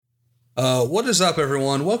What is up,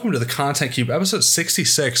 everyone? Welcome to the Content Cube, episode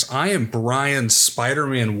 66. I am Brian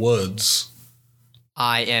Spider-Man Woods.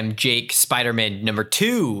 I am Jake Spider-Man number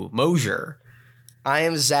 2 Mosier. I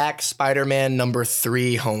am Zach Spider-Man number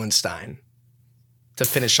 3 Hohenstein. To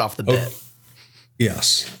finish off the bit.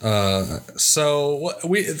 Yes. I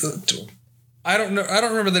don't know. I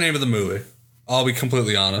don't remember the name of the movie. I'll be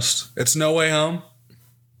completely honest. It's No Way Home.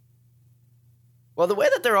 Well, the way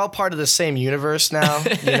that they're all part of the same universe now,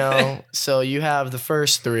 so you have the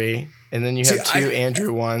first 3, and then you have 2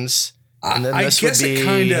 Andrew ones, and then this would be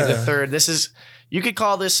the third. You could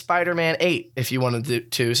call this Spider-Man 8 if you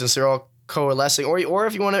wanted to, since they're all coalescing, or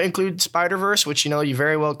if you want to include Spider-Verse, which you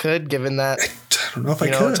very well could, given that I don't know if I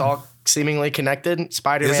could. It's all seemingly connected.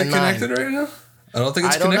 Spider-Man 9. Is it connected right now? I don't think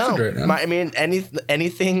it's connected right now. I mean,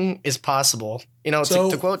 anything is possible.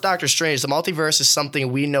 To quote Doctor Strange, the multiverse is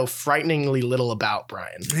something we know frighteningly little about,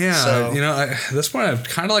 Brian. Yeah, at this point, I'd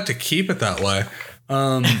kind of like to keep it that way.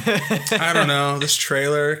 I don't know. This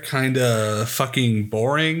trailer kind of fucking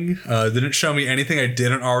boring. Didn't show me anything I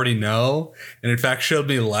didn't already know, and in fact, showed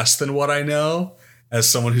me less than what I know as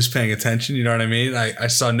someone who's paying attention. You know what I mean? I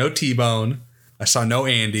saw no T-Bone. I saw no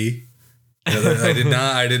Andy.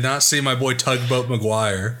 I did not see my boy Tugboat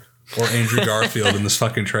McGuire or Andrew Garfield in this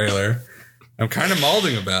fucking trailer. I'm kind of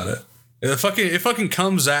malding about it. It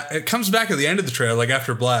comes back at the end of the trailer, like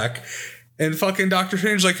after Black, and fucking Doctor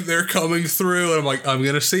Strange, like, they're coming through, and I'm like, I'm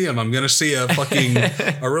gonna see him. I'm gonna see a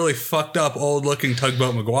really fucked up old looking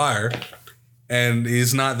Tugboat McGuire, and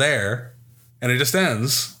he's not there, and it just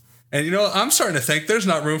ends. And I'm starting to think there's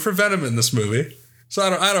not room for Venom in this movie. So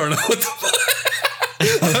I don't know what the fuck.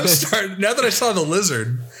 Now that I saw the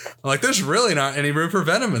lizard, I'm like, there's really not any room for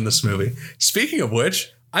Venom in this movie. Speaking of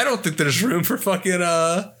which, I don't think there's room for fucking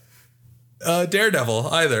Daredevil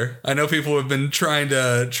either. I know people have been trying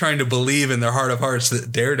to believe in their heart of hearts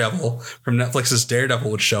that Daredevil from Netflix's Daredevil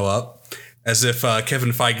would show up, as if Kevin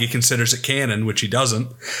Feige considers it canon, which he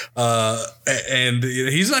doesn't. And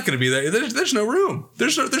he's not going to be there. There's no room.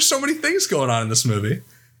 There's so many things going on in this movie.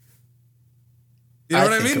 You know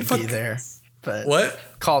what I mean? He'll be there. But what?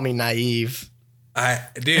 Call me naive.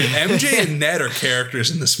 Dude, MJ and Ned are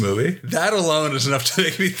characters in this movie. That alone is enough to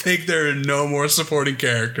make me think there are no more supporting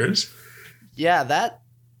characters. Yeah,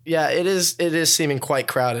 it is seeming quite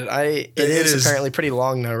crowded. It is apparently pretty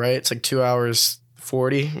long though, right? It's like 2 hours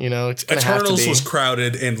 40. It's gonna have to be. Eternals was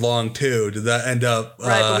crowded and long too. Did that end up?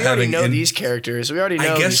 Right, but we already know these characters. I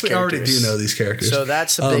guess we already do know these characters. So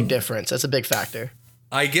that's a big difference. That's a big factor.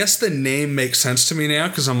 I guess the name makes sense to me now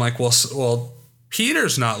because I'm like, well,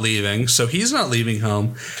 Peter's not leaving, so he's not leaving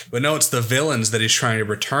home. But no, it's the villains that he's trying to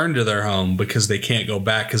return to their home because they can't go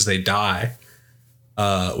back because they die.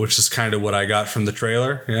 Which is kind of what I got from the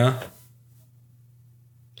trailer. Yeah.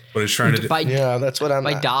 What he's trying to do. That's what I'm.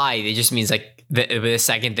 By die, it just means like the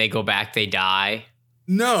second they go back, they die.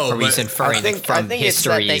 No, or he's inferring I think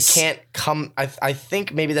histories. It's that they can't come. I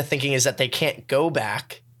think maybe the thinking is that they can't go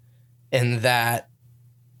back, and that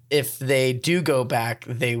if they do go back,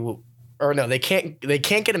 they will. Or no, they can't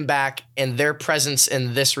get him back, and their presence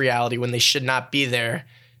in this reality when they should not be there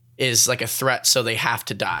is like a threat, so they have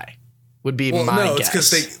to die. Would be my guess. No, it's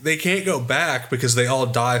because they can't go back because they all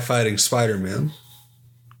die fighting Spider-Man.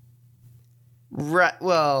 Right.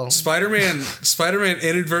 Well, Spider-Man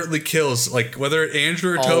inadvertently kills, like, whether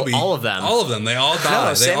Andrew or Toby, all of them. They all die.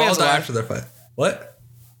 No, they all die after their fight. What?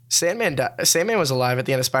 Sandman was alive at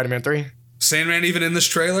the end of Spider-Man 3. Sandman even in this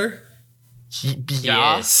trailer?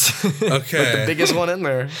 Yes. Okay. Like the biggest one in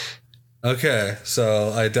there. Okay,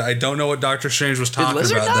 so I don't know what Doctor Strange was talking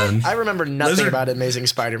about die? then. I remember nothing about Amazing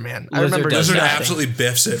Spider-Man. Lizard absolutely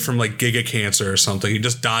biffs it from like Giga Cancer or something. He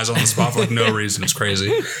just dies on the spot for like no reason. It's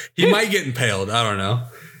crazy. He might get impaled. I don't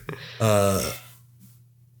know.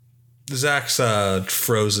 Zach's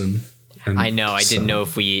frozen. I know. I didn't know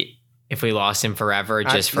if we lost him forever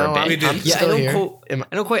just for a bit. I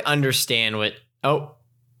don't quite understand what.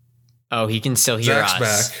 Oh, he can still hear Zach's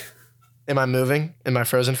us. Back. Am I moving? Am I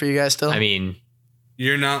frozen for you guys still? I mean,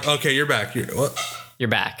 you're not. Okay, you're back. You're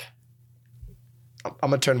back. I'm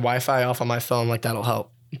gonna turn Wi-Fi off on my phone. Like that'll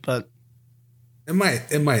help. But it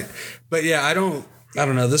might. But yeah, I don't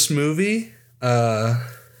know this movie. I'm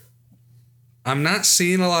not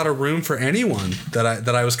seeing a lot of room for anyone that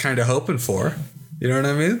I was kind of hoping for. You know what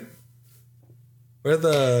I mean?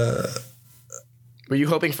 Were you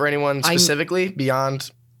hoping for anyone specifically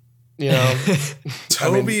beyond?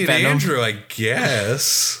 Toby and Andrew, I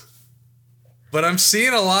guess. But I'm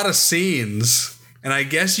seeing a lot of scenes, and I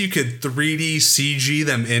guess you could 3D CG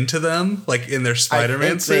them into them, like in their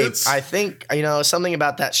Spider-Man suits. I think, something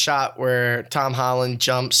about that shot where Tom Holland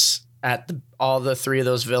jumps at all the 3 of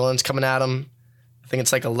those villains coming at him. I think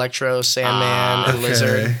it's like Electro, Sandman, and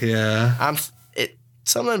Lizard. Yeah.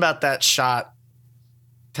 Something about that shot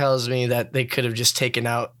tells me that they could have just taken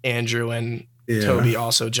out Andrew and Toby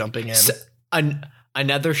also jumping in.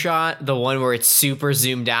 Another shot, the one where it's super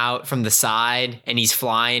zoomed out from the side and he's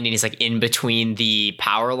flying and he's like in between the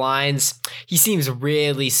power lines. He seems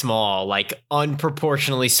really small, like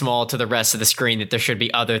unproportionally small to the rest of the screen, that there should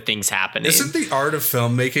be other things happening. Isn't the art of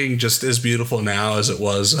filmmaking just as beautiful now as it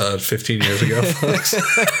was 15 years ago, folks?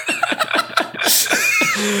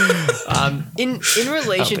 In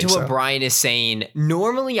relation to what Brian is saying,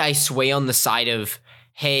 normally I sway on the side of,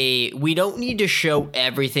 hey, we don't need to show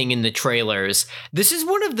everything in the trailers. This is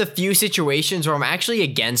one of the few situations where I'm actually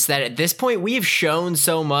against that. At this point, we have shown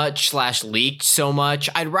so much / leaked so much.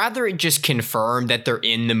 I'd rather it just confirm that they're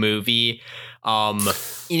in the movie.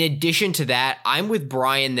 In addition to that, I'm with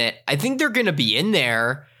Brian that I think they're going to be in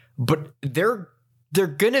there, but they're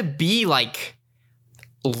going to be like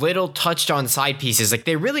little touched on side pieces. Like,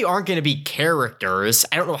 they really aren't going to be characters.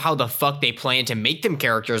 I don't know how the fuck they plan to make them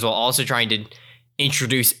characters while also trying to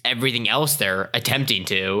introduce everything else they're attempting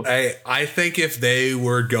to. I think if they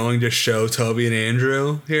were going to show Toby and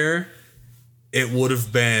Andrew here, it would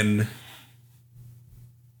have been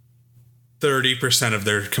 30% of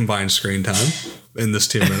their combined screen time in this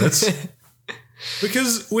 2 minutes.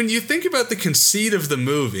 Because when you think about the conceit of the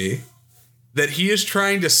movie, that he is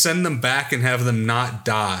trying to send them back and have them not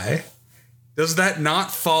die, does that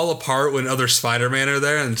not fall apart when other Spider-Man are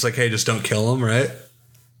there and it's like, hey, just don't kill them, right?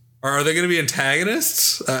 Or are they going to be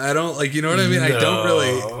antagonists? I don't, like, you know what I mean? No. I don't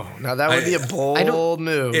really. Now, that would be a bold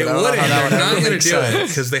move. It would. They're not going to do it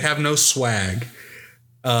because they have no swag.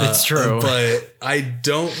 It's true. But I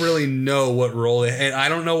don't really know what role and I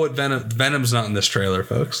don't know what Venom's not in this trailer,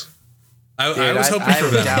 folks. I was hoping for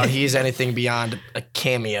Venom. I doubt he's anything beyond a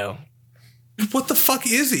cameo. What the fuck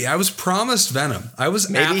is he? I was promised Venom. I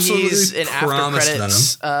was Maybe absolutely he's an promised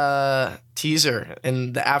after credits teaser,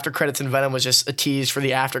 and the after credits in Venom was just a tease for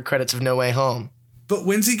the after credits of No Way Home. But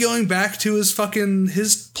when's he going back to his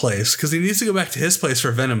place? Because he needs to go back to his place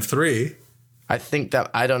for Venom 3. I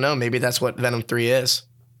don't know. Maybe that's what Venom 3 is.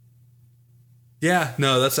 Yeah,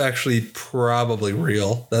 no, that's actually probably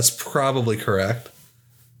real. That's probably correct.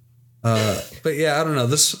 But yeah, I don't know.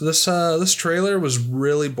 This trailer was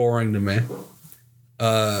really boring to me.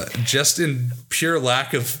 Just in pure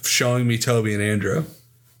lack of showing me Toby and Andrew.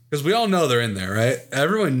 Because we all know they're in there, right?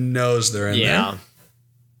 Everyone knows they're in there. Yeah.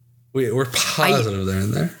 We're positive they're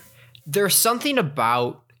in there. There's something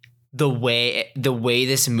about the way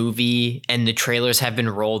this movie and the trailers have been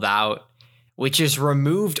rolled out, which has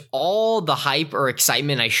removed all the hype or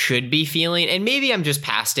excitement I should be feeling. And maybe I'm just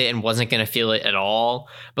past it and wasn't going to feel it at all.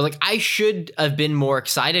 But like, I should have been more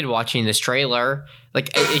excited watching this trailer.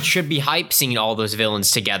 Like, it should be hype seeing all those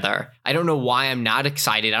villains together. I don't know why I'm not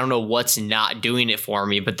excited. I don't know what's not doing it for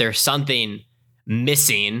me, but there's something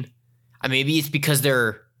missing. Maybe it's because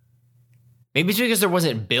there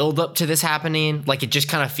wasn't build up to this happening. Like, it just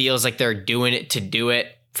kind of feels like they're doing it to do it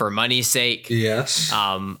for money's sake. Yes.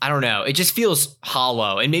 I don't know. It just feels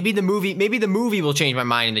hollow. And maybe the movie will change my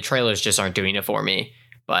mind and the trailers just aren't doing it for me.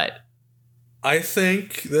 But I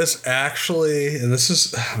think this actually, and this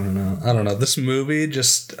is, I don't know. This movie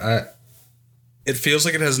just, it feels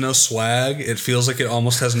like it has no swag. It feels like it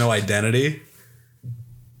almost has no identity.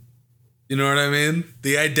 You know what I mean?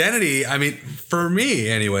 The identity, for me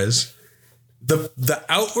anyways, the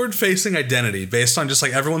outward facing identity based on just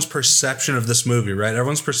like everyone's perception of this movie, right?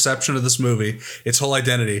 Everyone's perception of this movie, its whole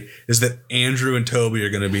identity is that Andrew and Toby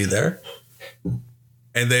are going to be there.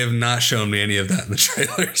 And they have not shown me any of that in the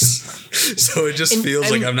trailers. So it just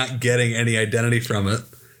feels like I'm not getting any identity from it.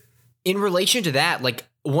 In relation to that, like,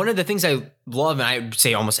 one of the things I love, and I would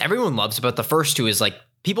say almost everyone loves about the first two, is like,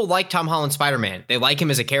 people like Tom Holland Spider-Man. They like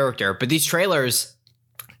him as a character. But these trailers,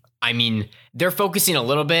 they're focusing a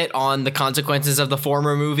little bit on the consequences of the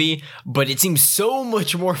former movie, but it seems so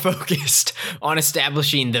much more focused on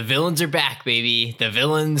establishing the villains are back, baby. The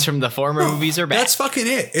villains from the former movies are back. That's fucking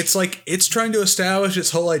it. It's like, it's trying to establish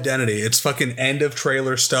its whole identity. It's fucking end of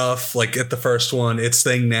trailer stuff, like at the first one, its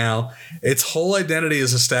thing now. Its whole identity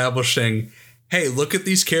is establishing, hey, look at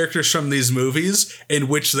these characters from these movies in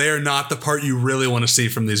which they are not the part you really want to see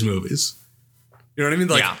from these movies. You know what I mean?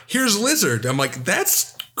 Like, here's Lizard. I'm like,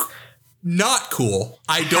 that's not cool.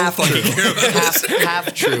 I don't fucking care about this.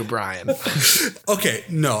 Half true, Brian. Okay,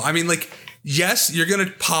 no. Yes, you're going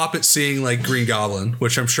to pop at seeing like Green Goblin,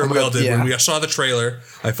 which I'm sure we all did. Yeah. When we saw the trailer,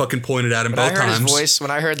 I fucking pointed at him both times. His voice,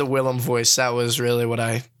 when I heard the Willem voice, that was really what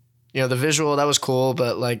the visual, that was cool,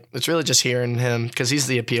 but like, it's really just hearing him because he's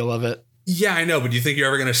the appeal of it. Yeah, I know, but do you think you're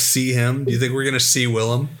ever going to see him? Do you think we're going to see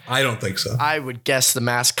Willem? I don't think so. I would guess the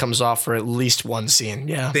mask comes off for at least one scene.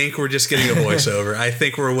 Yeah. I think we're just getting a voiceover. I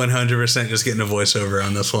think we're 100% just getting a voiceover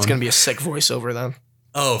on this one. It's going to be a sick voiceover then.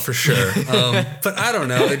 Oh, for sure. But I don't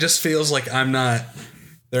know. It just feels like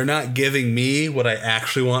they're not giving me what I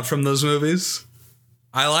actually want from those movies.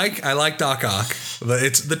 I like Doc Ock, but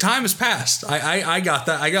the time has passed. I got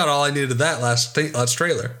that. I got all I needed of that last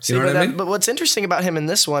trailer. You know what I mean? But what's interesting about him in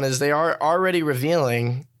this one is they are already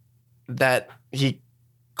revealing that he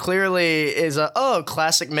clearly is a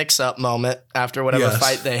classic mix-up moment after whatever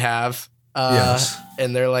fight they have.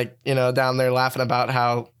 And they're like, down there laughing about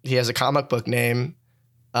how he has a comic book name.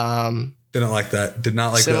 Didn't like that. Did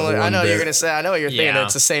not like similar, that. I know you're gonna say. I know what you're thinking.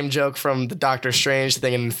 It's the same joke from the Doctor Strange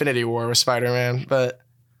thing in Infinity War with Spider-Man, but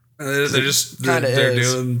they're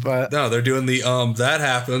doing the that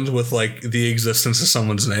happened with like the existence of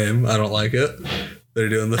someone's name. I don't like it. They're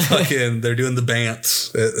doing the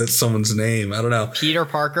Bants at someone's name. I don't know. Peter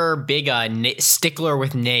Parker, big stickler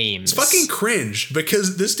with names. It's fucking cringe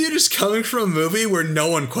because this dude is coming from a movie where no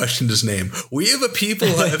one questioned his name. We have a people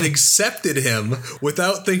that have accepted him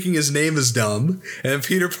without thinking his name is dumb. And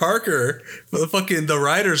Peter Parker, the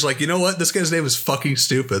writer's like, you know what? This guy's name is fucking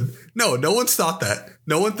stupid. No one's thought that.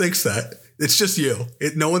 No one thinks that. It's just you.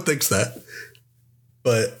 No one thinks that.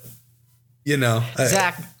 But,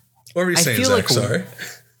 Zach. What were you saying, Zach? Sorry.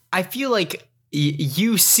 I feel like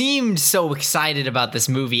you seemed so excited about this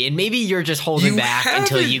movie, and maybe you're just holding back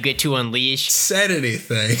until you get to Unleash. Said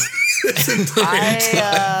anything?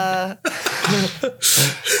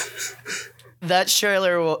 That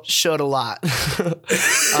trailer showed a lot. It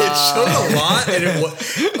showed a lot,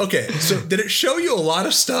 and okay. So did it show you a lot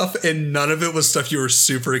of stuff, and none of it was stuff you were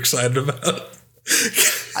super excited about?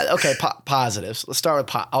 Okay, positives. I'll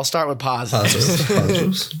start with positives.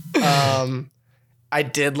 Positives. I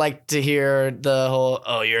did like to hear the whole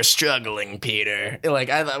 "oh, you're struggling, Peter." Like,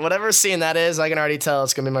 whatever scene that is, I can already tell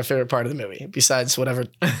it's gonna be my favorite part of the movie. Besides whatever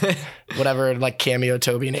like cameo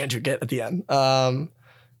Toby and Andrew get at the end.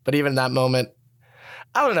 But even that moment,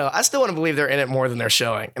 I don't know. I still want to believe they're in it more than they're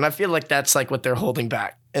showing, and I feel like that's like what they're holding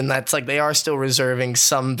back, and that's like they are still reserving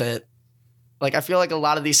some bit. Like, I feel like a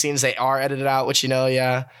lot of these scenes, they are edited out, which,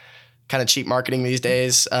 kind of cheap marketing these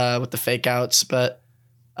days with the fake outs. But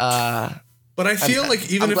I feel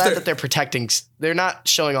like even I'm if glad that they're protecting, they're not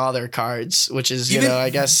showing all their cards, which is,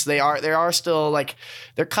 I guess they are still like,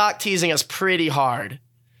 they're cock teasing us pretty hard.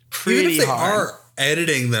 Even if they are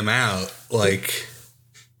editing them out, like,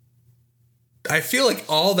 I feel like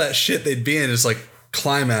all that shit they'd be in is like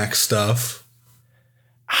climax stuff.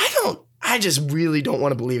 I just really don't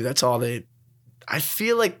want to believe that's all I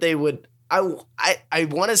feel like they would. I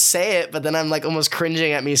want to say it, but then I'm like almost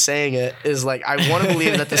cringing at me saying it. Is like I want to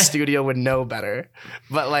believe that the studio would know better,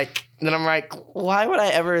 but like then I'm like, why would I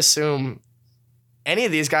ever assume any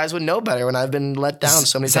of these guys would know better when I've been let down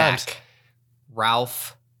so many times?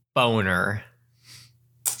 Ralph Boner.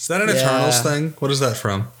 Is that an Eternals thing? What is that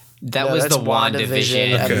from? That was the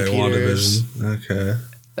WandaVision. Okay, WandaVision. Okay,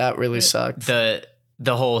 that really sucked. The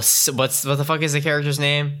whole what the fuck is the character's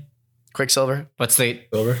name? Quicksilver. What's the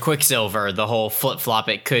Quicksilver? The whole flip flop.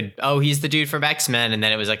 It could. Oh, he's the dude from X-Men, and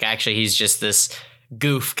then it was like actually he's just this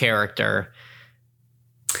goof character.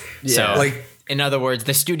 Yeah. So, like, in other words,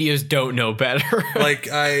 the studios don't know better.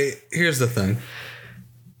 Here's the thing.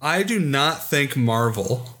 I do not think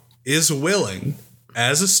Marvel is willing,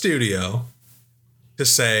 as a studio, to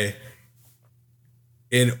say,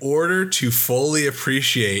 in order to fully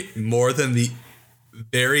appreciate more than the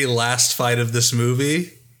very last fight of this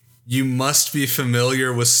movie, you must be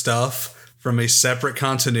familiar with stuff from a separate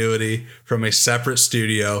continuity, from a separate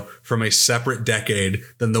studio, from a separate decade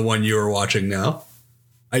than the one you are watching now.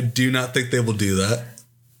 I do not think they will do that.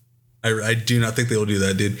 I do not think they will do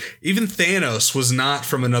that, dude. Even Thanos was not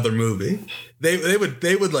from another movie. They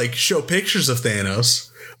would like show pictures of Thanos,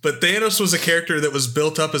 but Thanos was a character that was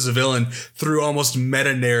built up as a villain through almost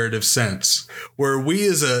meta narrative sense, where we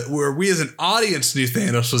as an audience knew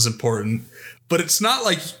Thanos was important, but it's not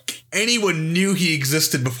like anyone knew he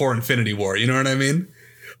existed before Infinity War. You know what I mean?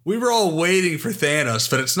 We were all waiting for Thanos,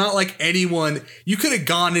 but it's not like you could have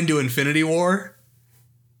gone into Infinity War,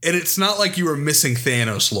 and it's not like you were missing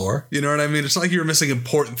Thanos lore. You know what I mean? It's not like you were missing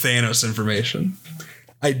important Thanos information.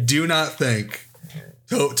 I do not think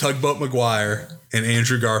Tugboat Maguire and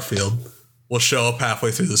Andrew Garfield will show up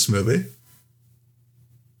halfway through this movie.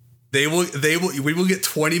 We will get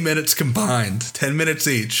 20 minutes combined, 10 minutes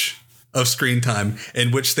each of screen time,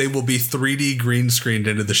 in which they will be 3D green screened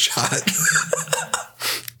into the shot.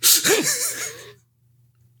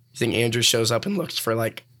 You think Andrew shows up and looks for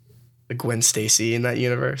like a Gwen Stacy in that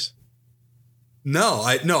universe? No,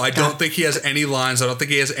 I don't think he has any lines. I don't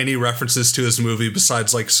think he has any references to his movie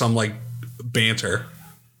besides like some like banter.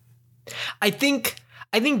 I think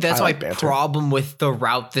that's my problem with the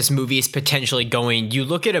route this movie is potentially going. You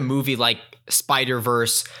look at a movie like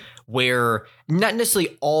Spider-Verse, where not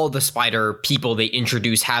necessarily all the Spider people they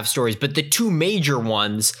introduce have stories, but the two major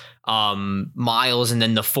ones, Miles and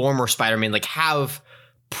then the former Spider-Man, like have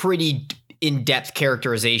pretty in-depth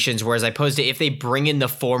characterizations, whereas opposed to if they bring in the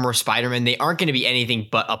former Spider-Man, they aren't going to be anything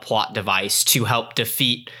but a plot device to help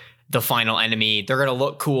defeat the final enemy. They're going to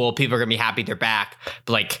look cool. People are going to be happy they're back.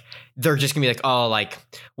 But like, they're just going to be like, oh, like,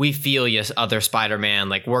 we feel you, other Spider-Man.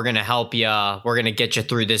 Like, we're going to help you. We're going to get you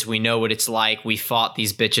through this. We know what it's like. We fought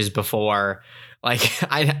these bitches before. Like,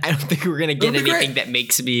 I don't think we're going to get anything that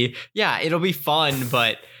makes me, it'll be fun,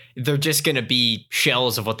 but they're just going to be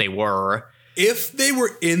shells of what they were. If they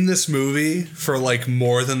were in this movie for like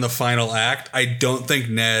more than the final act, I don't think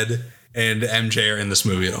Ned and MJ are in this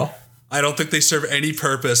movie at all. I don't think they serve any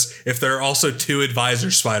purpose if there are also two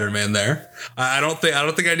advisor Spider-Man there. I don't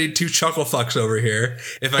think I need two chuckle fucks over here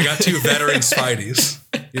if I got two veteran Spideys.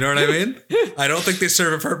 You know what I mean? I don't think they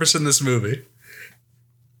serve a purpose in this movie.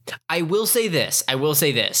 I will say this.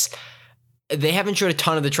 They haven't showed a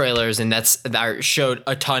ton of the trailers, and that showed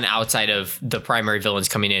a ton outside of the primary villains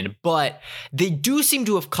coming in. But they do seem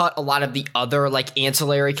to have cut a lot of the other like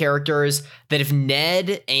ancillary characters. That if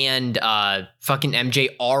Ned and fucking MJ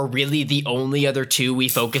are really the only other two we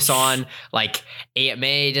focus on, like Aunt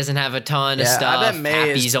May doesn't have a ton of stuff. I bet May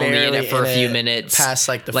Happy's only in it for a few minutes, past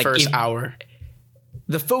like the first hour.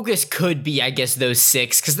 The focus could be, I guess, those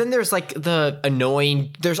 6, because then there's like the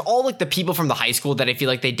annoying, there's all like the people from the high school that I feel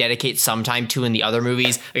like they dedicate some time to in the other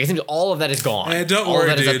movies. Like, I think all of that is gone. Don't all worry, of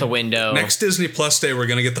that dude. is out the window. Next Disney Plus Day, we're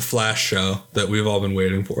gonna get the Flash show that we've all been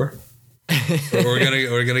waiting for. we're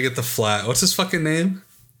gonna get the Flash. What's his fucking name?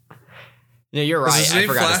 Yeah, you're right. Is his name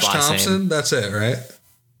I forgot Flash his last Thompson? name. That's it, right?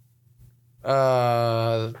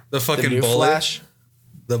 The fucking new bully. Flash.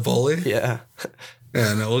 The bully. Yeah.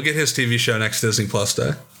 Yeah, no, we'll get his TV show next Disney Plus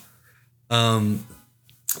Day.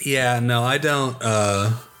 Yeah, no, I don't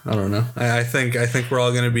know. I think we're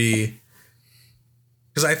all going to be,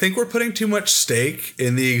 because I think we're putting too much stake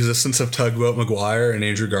in the existence of Tugboat McGuire and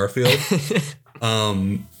Andrew Garfield.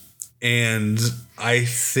 And I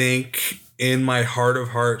think in my heart of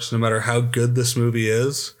hearts, no matter how good this movie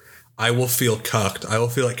is, I will feel cucked. I will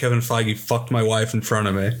feel like Kevin Feige fucked my wife in front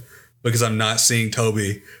of me because I'm not seeing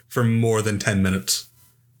Toby for more than 10 minutes.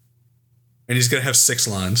 And he's going to have 6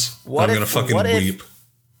 lines. I'm going to fucking weep.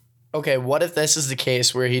 Okay, what if this is the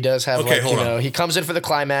case where he does have, he comes in for the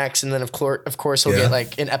climax, and then of course he'll get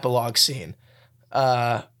like an epilogue scene.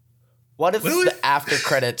 What if the after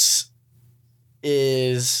credits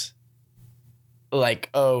is like,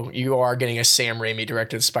 oh, you are getting a Sam Raimi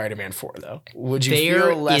directed Spider-Man 4 though? Would you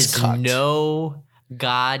feel less cucked? No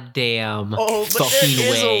goddamn but fucking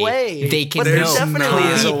there way. They can there definitely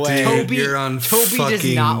is a way. Toby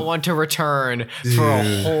does not want to return for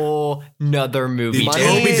a whole nother movie.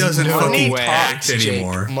 Toby doesn't fucking act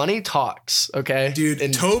anymore. Money talks, okay? Dude,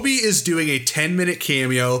 and Toby is doing a 10-minute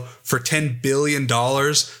cameo for $10 billion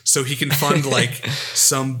so he can fund like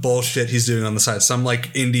some bullshit he's doing on the side. Some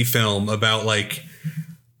like indie film about like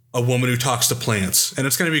a woman who talks to plants. And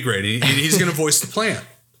it's going to be great. He's going to voice the plant.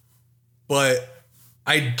 But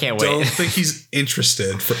I don't think he's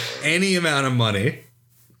interested for any amount of money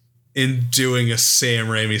in doing a Sam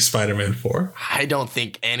Raimi Spider-Man 4. I don't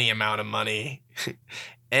think any amount of money.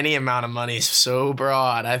 Any amount of money is so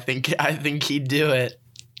broad. I think he'd do it.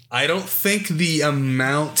 I don't think the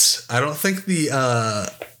amount. I don't think the.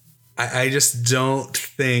 I just don't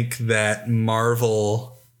think that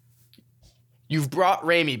Marvel. You've brought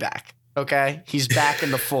Raimi back. Okay, he's back in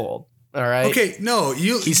the fold. All right. Okay, no,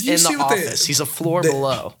 he's in the office. He's a floor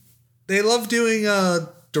below. They love doing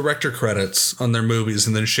director credits on their movies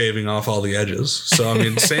and then shaving off all the edges. So I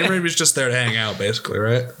mean, Sam Raimi's just there to hang out, basically,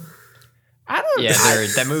 right? I don't know. Yeah,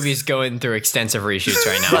 that movie's going through extensive reshoots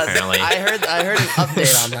right now. Apparently, I heard an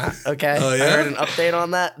update on that. Okay, oh, yeah? I heard an update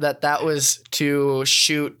on that was to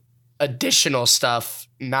shoot additional stuff,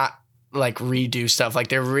 not like redo stuff. Like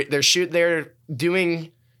they're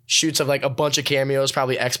doing shoots of like a bunch of cameos,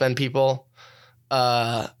 probably X-Men people,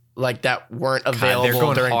 like that weren't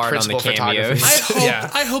available during principal photography.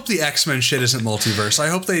 I hope the X-Men shit isn't multiverse. I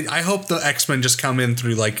hope the X-Men just come in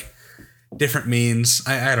through like different means.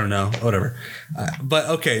 I don't know, whatever. But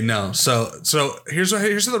okay, no. So here's how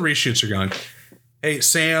the reshoots are going. Hey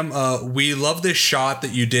Sam, we love this shot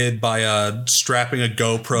that you did by strapping a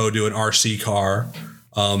GoPro to an RC car,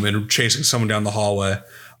 and chasing someone down the hallway.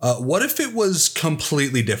 What if it was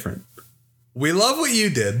completely different? We love what you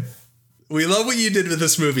did. We love what you did with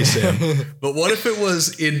this movie, Sam. But what if it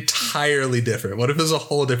was entirely different? What if it was a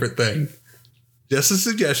whole different thing? Just a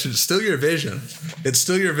suggestion. It's still your vision. It's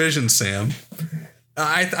still your vision, Sam.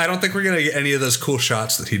 I don't think we're going to get any of those cool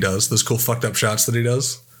shots that he does. Those cool fucked up shots that he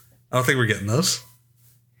does. I don't think we're getting those.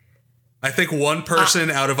 I think one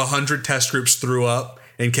person out of 100 test groups threw up,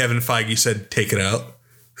 and Kevin Feige said, take it out.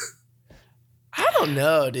 I don't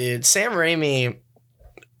know, dude. Sam Raimi,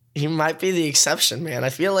 he might be the exception, man. I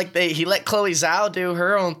feel like he let Chloe Zhao do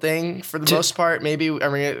her own thing for the most part. Maybe, I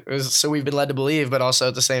mean, it was so we've been led to believe, but also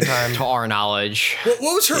at the same time. To our knowledge. What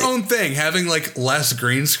was her own thing? Having like less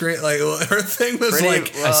green screen? Like her thing was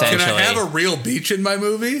can I have a real beach in my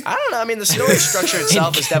movie? I don't know. I mean, the story structure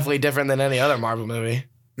itself is definitely different than any other Marvel movie.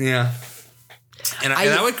 Yeah. And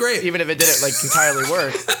that went great. Even if it didn't like entirely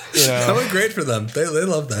work. You know? That went great for them. They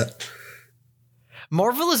love that.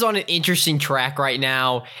 Marvel is on an interesting track right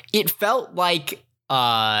now. It felt like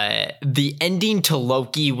the ending to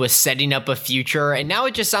Loki was setting up a future, and now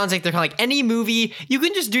it just sounds like they're kind of like, any movie, you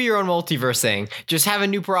can just do your own multiverse thing. Just have a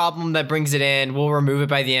new problem that brings it in. We'll remove it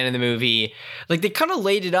by the end of the movie. Like, they kind of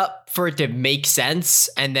laid it up for it to make sense,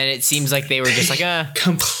 and then it seems like they were just like,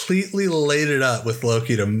 completely laid it up with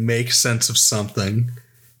Loki to make sense of something,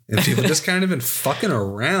 and people just kind of been fucking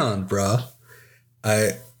around, bro.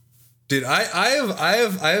 I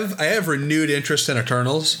have renewed interest in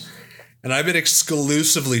Eternals. And I've been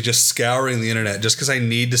exclusively just scouring the internet just because I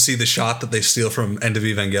need to see the shot that they steal from End of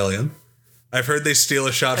Evangelion. I've heard they steal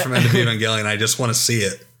a shot from End of Evangelion. I just want to see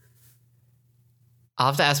it. I'll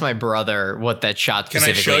have to ask my brother what that shot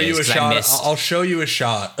specifically is. Can I show you a shot? I'll show you a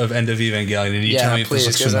shot of End of Evangelion, and you tell me if this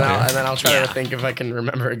looks familiar. And then I'll try to think if I can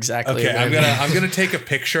remember exactly. Okay, I'm gonna take a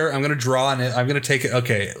picture. I'm gonna draw on it. I'm gonna take it.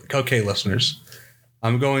 Okay, listeners.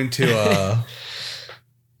 I'm going to.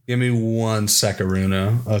 Give me 1 second,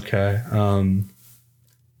 Runo. Okay.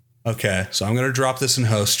 Okay. So I'm going to drop this in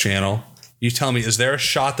host channel. You tell me, is there a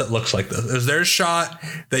shot that looks like this? Is there a shot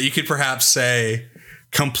that you could perhaps say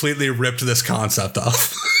completely ripped this concept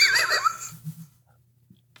off?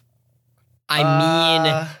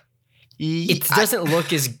 I mean, it doesn't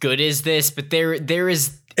look as good as this, but there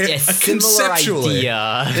is a similar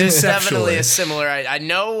idea. There's definitely a similar idea. I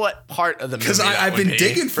know what part of the movie because I've been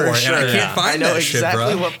digging for it, sure. And I can't find that shit, bro. I know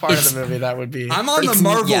exactly what part of the movie that would be. I'm on the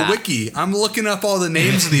Marvel wiki. I'm looking up all the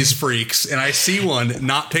names of these freaks, and I see one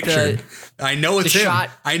not pictured. I know it's him.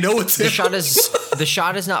 I know it's him. The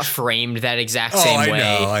shot is not framed that exact same way.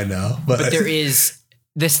 I know. But there is...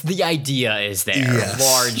 The idea is there.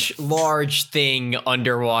 Yes. Large thing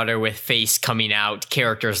underwater with face coming out.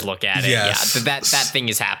 Characters look at it. Yes. Yeah, that thing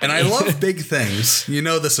is happening. And I love big things. You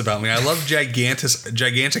know this about me. I love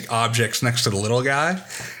gigantic objects next to the little guy.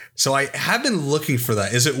 So I have been looking for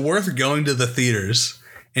that. Is it worth going to the theaters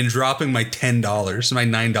and dropping my $10, my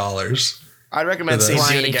 $9? I'd recommend seeing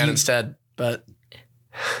it again instead. But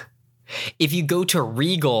if you go to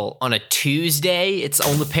Regal on a Tuesday, it's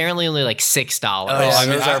apparently only like $6. I mean,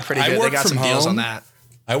 those are pretty good. They got some deals on that.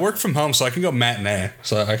 I work from home, so I can go matinee.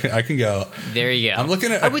 So I can go. There you go. I'm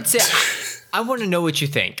looking at. I would say. I want to know what you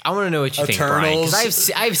think. I want to know what you think, Brian,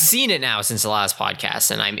 because I've seen it now since the last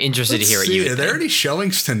podcast, and I'm interested to hear what you think. They're already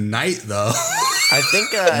showings tonight, though. I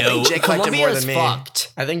think Jake liked it more than me.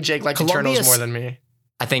 I think Jake liked Eternals more than me.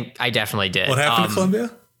 I think I definitely did. What happened to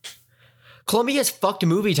Columbia? Columbia's fucked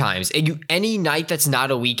movie times. Any night that's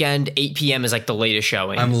not a weekend, 8 p.m. is like the latest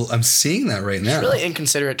showing. I'm seeing that right now. It's really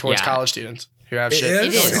inconsiderate towards college students who have shit.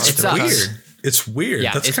 It is. It's weird. It's weird.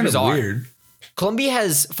 Yeah, that's kind of weird. Columbia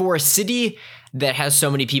has, for a city that has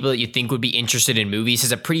so many people that you think would be interested in movies,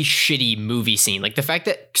 has a pretty shitty movie scene. Like the fact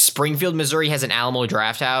that Springfield, Missouri has an Alamo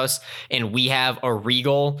Drafthouse and we have a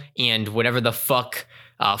Regal and whatever the fuck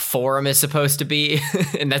Forum is supposed to be,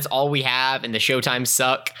 and that's all we have, and the showtimes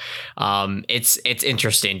suck. It's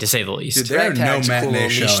interesting to say the least. Dude, there are no matinee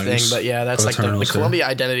showings thing, but yeah, that's like the Columbia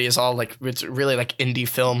identity is all like, it's really like indie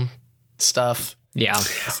film stuff. Yeah,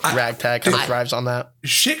 Ragtag kind of thrives on that.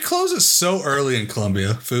 Shit closes so early in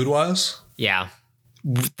Columbia, food wise. Yeah,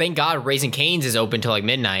 thank God Raising Cane's is open till like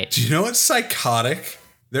midnight. Do you know what's psychotic?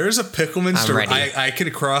 There's a Pickleman's store. I can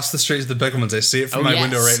cross the street to the Pickleman's. I see it from my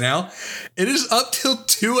window right now. It is up till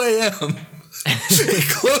 2 a.m. It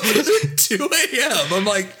closes at 2 a.m. I'm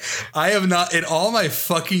like, I have not, in all my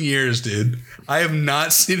fucking years, dude, I have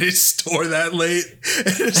not seen a store that late.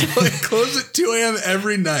 It's like closed at 2 a.m.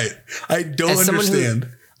 every night. I don't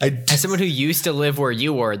understand. As someone who used to live where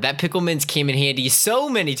you were, that Pickleman's came in handy so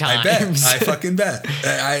many times. I fucking bet.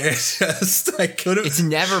 I could have. It's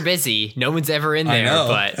never busy. No one's ever in there. I know.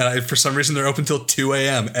 But for some reason, they're open till 2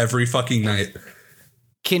 a.m. every fucking night.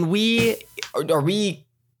 Are we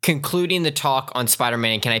concluding the talk on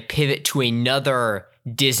Spider-Man, can I pivot to another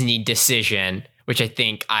Disney decision, which I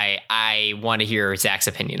think I want to hear Zach's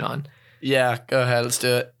opinion on? Yeah, go ahead. Let's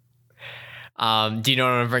do it. Do you know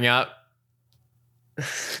what I'm going to bring up?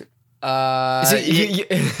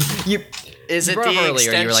 Is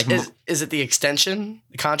it the extension?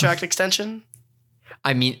 The contract extension?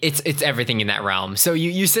 I mean, it's everything in that realm. So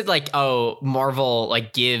you said like, oh, Marvel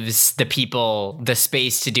like gives the people the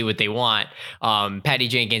space to do what they want. Patty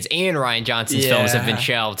Jenkins and Rian Johnson's films have been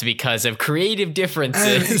shelved because of creative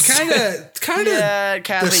differences. Kind of. Yeah,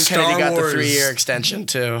 Kathleen Kennedy got the 3-year extension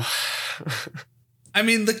too. I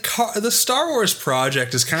mean, the Star Wars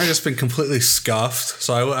project has kind of just been completely scuffed.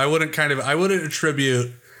 So I wouldn't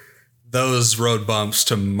attribute those road bumps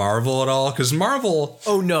to Marvel at all, because Marvel...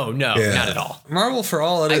 Oh, no, not at all. Marvel, for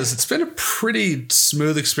all it is, it's been a pretty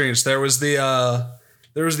smooth experience. There was the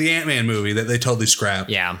Ant-Man movie that they totally scrapped.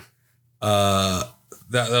 Yeah. That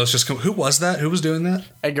was just... Who was that? Who was doing that?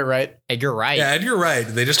 Edgar Wright. Yeah, Edgar Wright.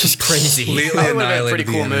 They just crazy. Completely annihilated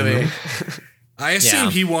pretty cool movie. I assume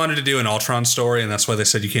he wanted to do an Ultron story, and that's why they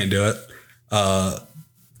said you can't do it.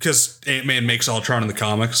 Because Ant-Man makes Ultron in the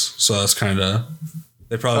comics, so that's kind of...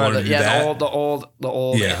 They probably wanted to do that. The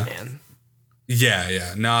old Ant-Man.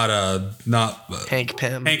 Yeah. Not Hank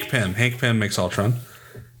Pym. Hank Pym makes Ultron.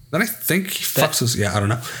 Then I think he fucks his... Yeah, I don't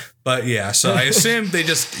know. But yeah, so I assume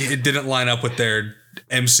it didn't line up with their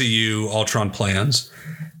MCU Ultron plans.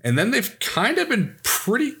 And then they've kind of been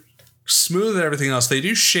pretty smooth at everything else. They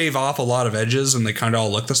do shave off a lot of edges and they kind of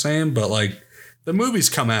all look the same, but like the movies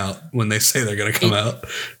come out when they say they're going to come out.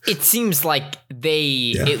 It seems like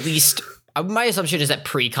they at least... My assumption is that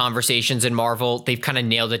pre-conversations in Marvel, they've kind of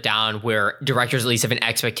nailed it down where directors at least have an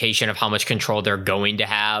expectation of how much control they're going to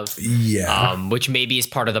have. Yeah. Which maybe is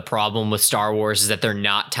part of the problem with Star Wars is that they're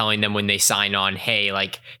not telling them when they sign on, hey,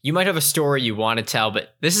 like, you might have a story you want to tell,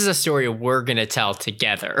 but this is a story we're going to tell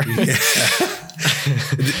together. Yeah.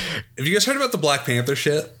 Have you guys heard about the Black Panther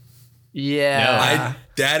shit? Yeah.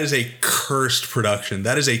 That is a cursed production.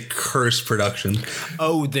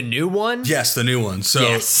 Oh, the new one? Yes, the new one. So,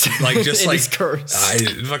 like, just like cursed.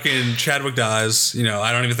 Fucking Chadwick dies. You know,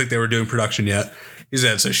 I don't even think they were doing production yet. He's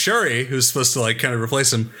dead. So Shuri, who's supposed to like kind of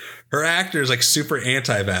replace him, her actor is like super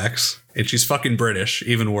anti-vax, and she's fucking British,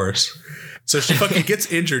 even worse. So she fucking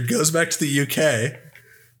gets injured, goes back to the UK.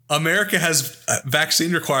 America has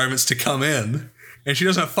vaccine requirements to come in. And she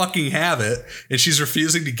doesn't fucking have it, and she's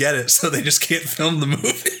refusing to get it, so they just can't film the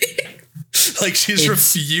movie. Like, she's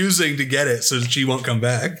refusing to get it, so she won't come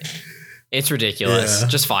back. It's ridiculous.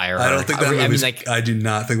 Just fire her. I don't think that movie's... I do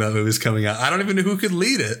not think that movie's coming out. I don't even know who could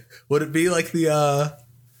lead it. Would it be like the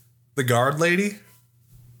guard lady?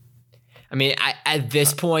 I mean, at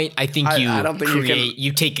this point, I think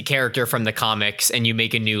you take a character from the comics and you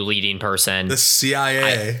make a new leading person. The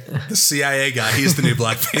CIA guy, he's the new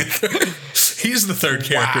Black Panther. He's the third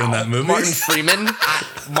character in that movie. Martin Freeman?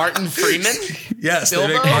 Yes, Bilbo?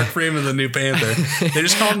 They make Mark Freeman the new Panther. They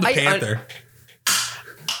just call him the Panther.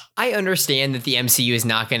 I understand that the MCU is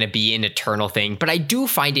not going to be an eternal thing, but I do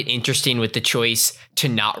find it interesting with the choice to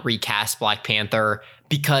not recast Black Panther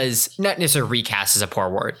because, not necessarily recast is a poor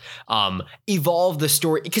word, evolve the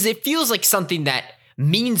story, because it feels like something that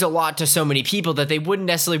means a lot to so many people that they wouldn't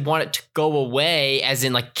necessarily want it to go away, as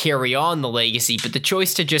in like carry on the legacy, but the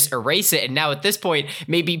choice to just erase it and now at this point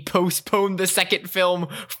maybe postpone the second film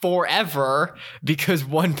forever because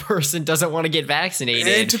one person doesn't want to get vaccinated.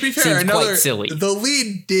 And to be fair, quite silly. The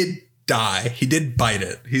lead did die. He did bite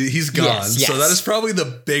it. He's gone. Yes. So that is probably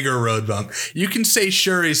the bigger road bump. You can say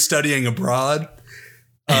Shuri's studying abroad,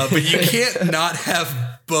 but you can't not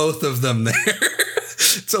have both of them there.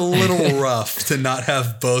 It's a little rough to not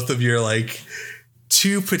have both of your like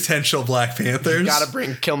two potential Black Panthers. You gotta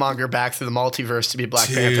bring Killmonger back through the multiverse to be Black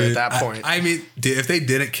Panther at that point. I mean, if they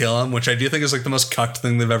didn't kill him, which I do think is like the most cucked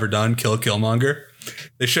thing they've ever done, kill Killmonger,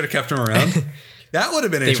 they should have kept him around. That would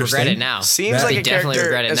have been interesting. They regret it now. Seems like a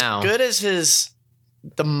character as good as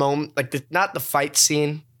the moment, like not the fight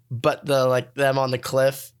scene, but the like them on the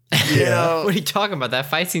cliff. You know, what are you talking about? That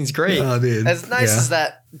fight scene's great. Oh, dude. As nice as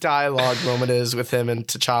that dialogue moment is with him and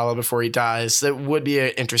T'Challa before he dies, it would be an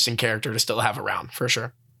interesting character to still have around for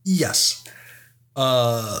sure. Yes.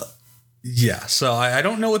 Yeah. So I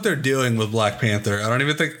don't know what they're doing with Black Panther. I don't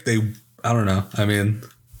even think I don't know. I mean,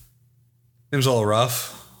 seems a little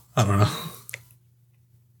rough. I don't know.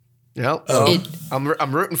 Yep.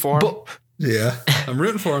 I'm rooting for him. Yeah. I'm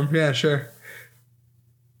rooting for him. Yeah, sure.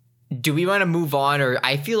 Do we want to move on, or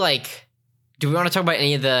I feel like Do we want to talk about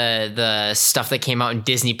any of the stuff that came out in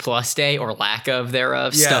Disney Plus Day or lack of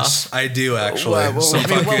thereof Yes, stuff? I do actually.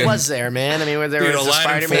 What was there, man? I mean, there was a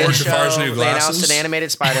Spider-Man show. They announced an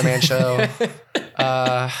animated Spider-Man show.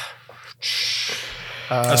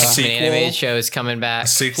 A sequel. An animated show is coming back. A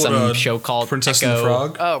sequel Some to show called Princess Echo. and the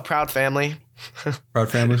Frog. Oh, Proud Family.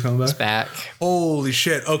 Proud Family's coming It's back. back. Holy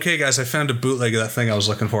shit. Okay, guys, I found a bootleg of that thing I was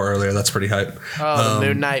looking for earlier. That's pretty hype. Oh, the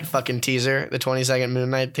Moon Knight fucking teaser. The 20-second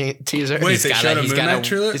Moon Knight teaser. Wait, He's they got showed a- a he's Moon got a- Knight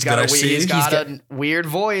trailer? He's got Did I see? a weird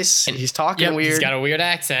voice. He's talking Yep, weird. he's got a weird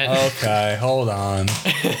accent. Okay, hold on.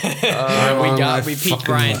 we piqued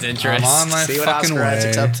Brian's interest. I'm on my See what fucking Oscar way.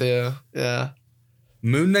 Isaac's up to. Yeah.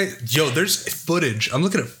 Moon Knight. Yo, there's footage. I'm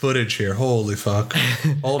looking at footage here. Holy fuck.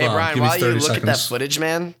 Hold Hey, on. Brian, Give me while 30 you look seconds. at that footage,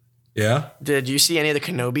 man, Yeah? did you see any of the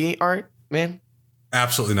Kenobi art, man?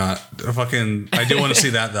 Absolutely not. I do want to see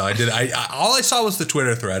that though. All I saw was the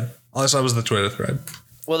Twitter thread. Well,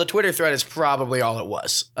 the Twitter thread is probably all it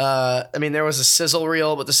was. I mean, there was a sizzle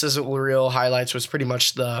reel, but the sizzle reel highlights was pretty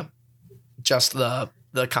much the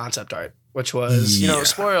concept art, which was, Yeah.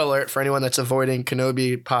 spoiler alert for anyone that's avoiding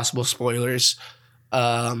Kenobi possible spoilers.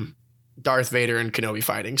 Darth Vader and Kenobi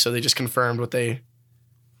fighting. So they just confirmed what they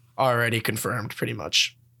already confirmed pretty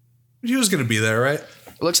much. He was going to be there, right?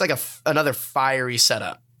 It looks like another fiery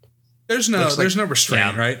setup. There's no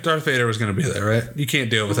restraint, Yeah. right? Darth Vader was going to be there, right? You can't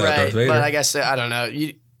deal with that, Right, Darth Vader. but I guess, I don't know.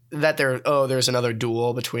 There's another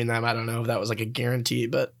duel between them. I don't know if that was like a guarantee,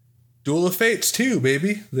 but Duel of Fates too,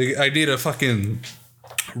 baby. I need to fucking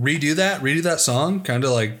redo that song, kind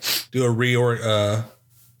of like do a reorganize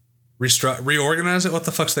it. What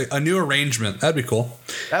the fuck's a new arrangement? That'd be cool.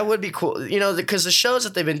 that would be cool. Because the shows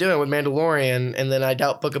that they've been doing with Mandalorian, and then I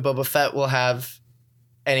doubt Book of Boba Fett will have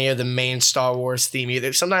any of the main Star Wars theme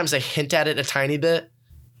either. Sometimes they hint at it a tiny bit,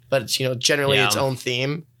 but it's, generally its own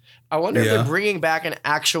theme. I wonder if they're bringing back an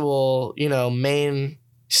actual, main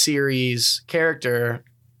series character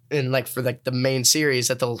in for the main series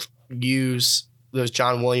that they'll use those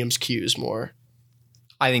John Williams cues more.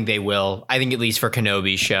 I think they will. I think at least for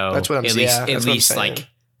Kenobi's show. That's what I'm saying. At least like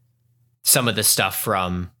some of the stuff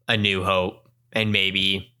from A New Hope and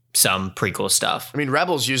maybe some prequel stuff. I mean,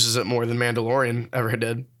 Rebels uses it more than Mandalorian ever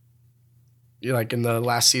did. In the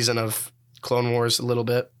last season of Clone Wars a little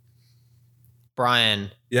bit.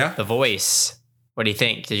 Brian, Yeah, the voice. What do you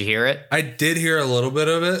think? Did you hear it? I did hear a little bit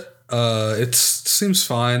of it. It seems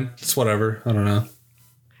fine. It's whatever. I don't know.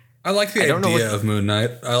 I like the idea of Moon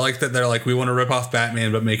Knight. I like that they're like, we want to rip off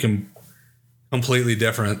Batman, but make him completely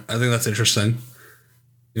different. I think that's interesting.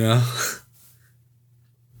 I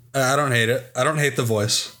don't hate it. I don't hate the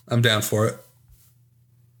voice. I'm down for it.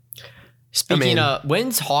 Speaking of,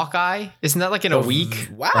 when's Hawkeye? Isn't that like in a week?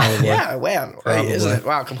 Wow. Probably. Yeah. Wow. Right, isn't it?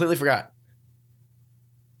 Wow. Completely forgot.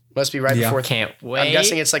 Must be right before. Can't wait. I'm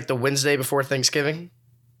guessing it's like the Wednesday before Thanksgiving.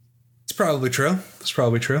 It's probably true.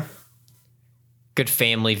 Good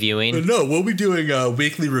family viewing. But no, we'll be doing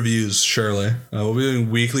weekly reviews, surely. We'll be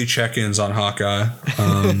doing weekly check-ins on Hawkeye.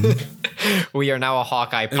 We are now a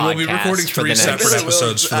Hawkeye podcast. And we'll be recording for the 3 next- separate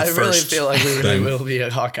episodes for the I really first feel like we really thing. will be a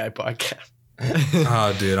Hawkeye podcast.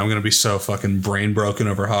 Oh, dude, I'm gonna be so fucking brain broken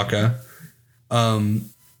over Hawkeye.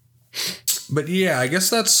 But yeah, I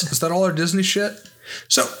guess is that all our Disney shit?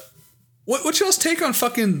 So, what's y'all's take on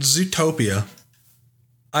fucking Zootopia?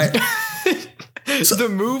 the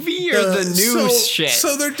movie or the news shit?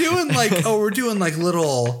 So they're doing like, we're doing like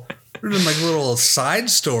little side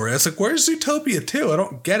story. It's like, where's Zootopia 2? I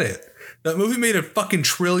don't get it. That movie made $1 fucking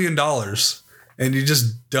trillion. And you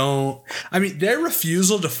just don't. I mean, their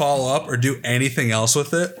refusal to follow up or do anything else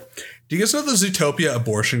with it. Do you guys know the Zootopia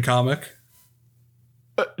abortion comic?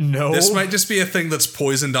 No. This might just be a thing that's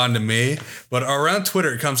poisoned onto me, but around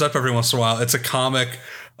Twitter, it comes up every once in a while. It's a comic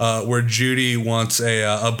where Judy wants a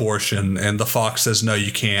abortion, and the fox says, no,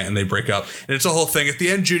 you can't, and they break up. And it's a whole thing. At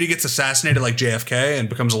the end, Judy gets assassinated like JFK and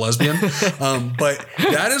becomes a lesbian. But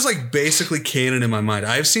that is like basically canon in my mind.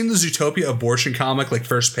 I've seen the Zootopia abortion comic, like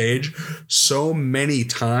first page, so many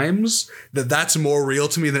times that's more real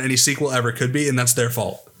to me than any sequel ever could be, and that's their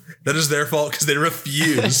fault. That is their fault because they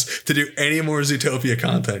refuse to do any more Zootopia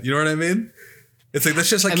content. You know what I mean? It's like, that's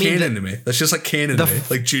just like canon to me. That's just like canon to me.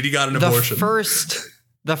 Like Judy got an abortion.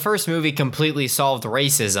 The first movie completely solved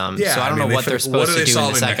racism. Yeah, so I don't know what they're supposed to do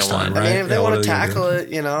in the second one. Right? I mean, if they want to what are they tackle it,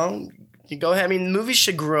 you go ahead. I mean, movies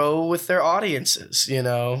should grow with their audiences.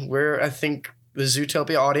 I think the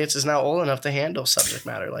Zootopia audience is now old enough to handle subject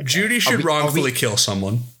matter like Judy should wrongfully kill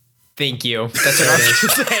someone. Thank you. That's what I was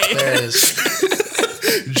going to say. There it is.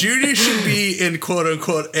 Judy should be in quote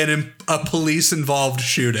unquote a police involved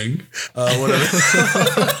shooting. Whatever.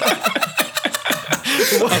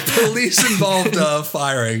 a police involved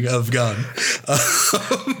firing of gun.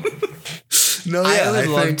 No, yeah, I would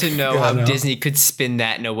love to know how Disney could spin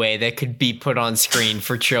that in a way that could be put on screen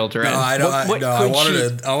for children. No, I don't. I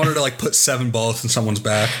wanted to like put 7 bullets in someone's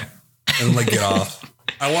back and like get off.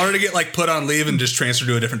 I wanted to get like put on leave and just transfer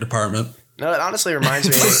to a different department. No, it honestly reminds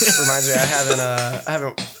me. I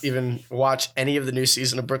haven't even watched any of the new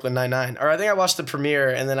season of Brooklyn Nine-Nine. Or I think I watched the premiere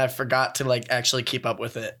and then I forgot to like actually keep up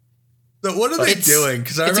with it. So what are they doing?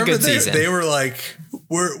 Because I remember they were like,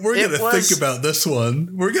 "We're gonna think about this one.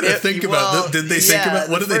 We're gonna think about this." Did they think about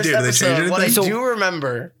what did they do? Did they change anything?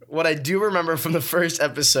 What I do remember from the first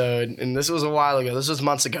episode, and this was a while ago. This was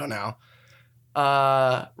months ago now.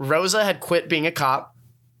 Rosa had quit being a cop.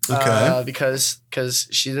 Okay. Because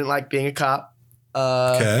she didn't like being a cop.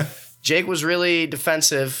 Okay. Jake was really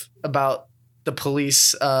defensive about the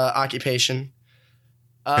police occupation.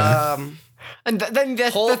 And then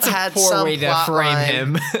that's a poor way to frame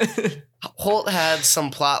him. Holt had some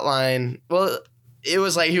plot line. Well, it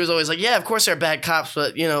was like he was always like, yeah, of course they're bad cops,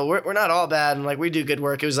 but you know we're not all bad, and like we do good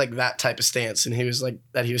work. It was like that type of stance, and he was like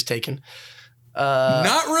that he was taking.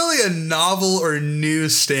 Not really a novel or new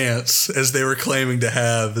stance as they were claiming to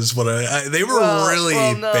have is what they were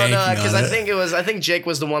banking on because I think Jake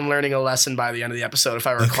was the one learning a lesson by the end of the episode, if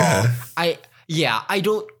I recall. Okay. I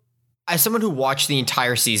don't. As someone who watched the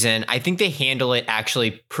entire season, I think they handle it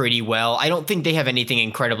actually pretty well. I don't think they have anything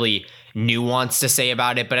incredibly nuanced to say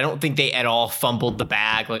about it, but I don't think they at all fumbled the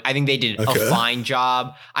bag. Like I think they did a fine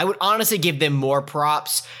job. I would honestly give them more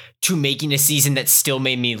props to making a season that still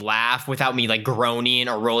made me laugh without me like groaning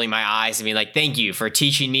or rolling my eyes and being like, thank you for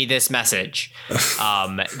teaching me this message.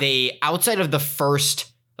 They, outside of the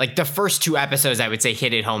first 2 episodes, I would say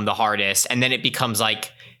hit it home the hardest. And then it becomes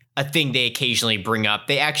like a thing they occasionally bring up.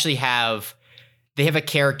 They actually have a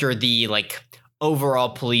character, the like overall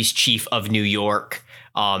police chief of New York,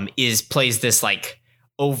 plays this like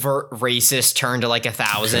overt racist turn to like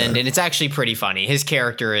 1,000. And it's actually pretty funny. His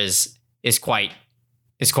character is quite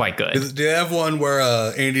good. Do you have one where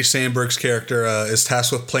Andy Samberg's character is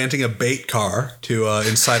tasked with planting a bait car to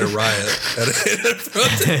incite a riot?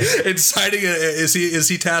 Inciting is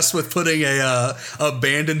he tasked with putting a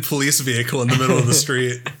abandoned police vehicle in the middle of the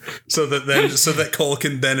street so that Cole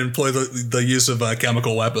can then employ the use of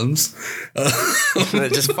chemical weapons?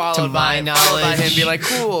 Just followed by him, be like,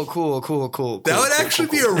 cool. That would actually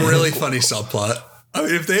be a really funny subplot. I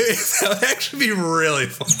mean, that would actually be really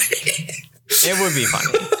funny. It would be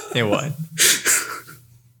funny. It would.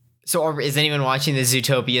 So, is anyone watching the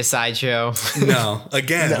Zootopia sideshow? No.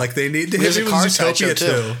 Again, like they need to hit me with Zootopia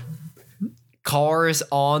too. Cars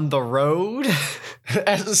on the road?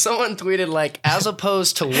 As someone tweeted, like, as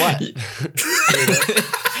opposed to what?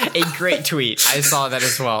 A great tweet. I saw that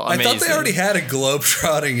as well. Amazing. I thought they already had a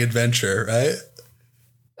globe-trotting adventure, right?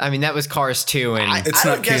 I mean, that was Cars 2, and it's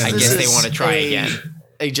not canon. I guess they want to try again.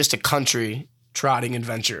 Just a country trotting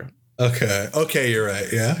adventure. Okay, you're right.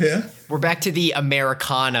 Yeah. We're back to the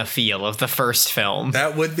Americana feel of the first film.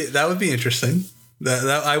 That would be interesting.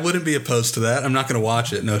 That I wouldn't be opposed to that. I'm not going to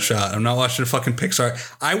watch it. No shot. I'm not watching a fucking Pixar.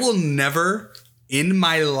 I will never in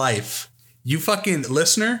my life. You fucking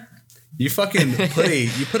listener, you fucking put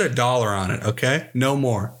 $1 on it, okay? No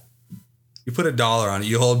more. You put $1 on it.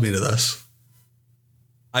 You hold me to this.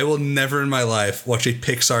 I will never in my life watch a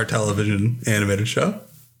Pixar television animated show.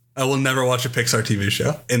 I will never watch a Pixar TV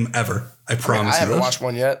show ever. I promise. I haven't watched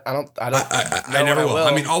one yet. I never will.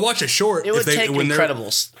 I mean, I'll watch a short. It would take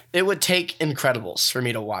Incredibles. It would take Incredibles for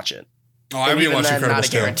me to watch it. Oh, I haven't even watched Incredibles. Not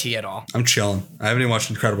a guarantee at all. I'm chilling. I haven't even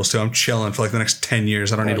watched Incredibles 2. I'm chilling for like the next 10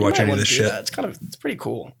 years. I don't need to watch any of this shit. It's pretty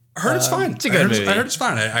cool. I heard it's fine. It's a good movie. I heard it's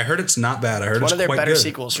fine. I heard it's not bad. I heard it's one of their quite better good.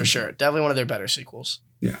 sequels for sure. Definitely one of their better sequels.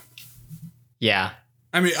 Yeah.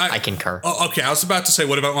 I mean, I concur. Oh, okay, I was about to say,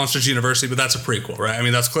 what about Monsters University? But that's a prequel, right? I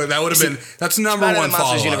mean, that's clear. That would have been that's number one follow-up.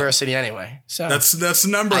 Monsters University anyway. So that's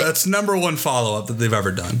number one follow-up that they've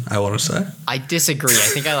ever done. I want to say. I disagree. I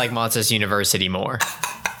think I like Monsters University more.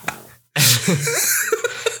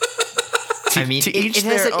 I mean, it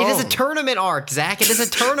has a tournament arc, Zach. It is a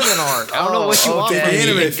tournament arc. I don't know what you want from me.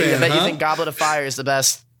 You think Goblet of Fire is the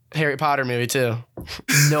best Harry Potter movie too?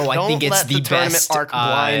 No, I think it's the best. Tournament arc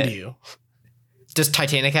blind you. Does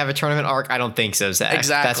Titanic have a tournament arc? I don't think so, Zach.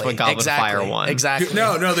 Exactly. That's what Goblet of Fire won. Exactly.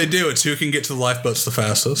 No, they do. It's who can get to the lifeboats the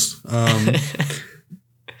fastest.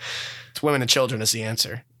 It's women and children is the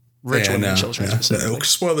answer. Rich women and children specifically.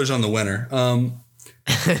 Spoilers on the winner.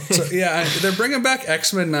 So they're bringing back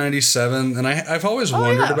X-Men 97, and I've always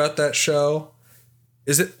wondered about that show.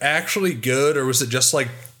 Is it actually good, or was it just like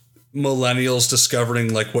millennials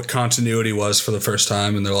discovering like what continuity was for the first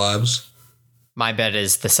time in their lives? My bet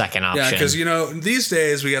is the second option. Yeah, because these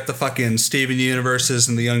days we got the fucking Steven Universes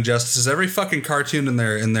and the Young Justices. Every fucking cartoon in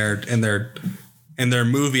their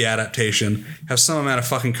movie adaptation have some amount of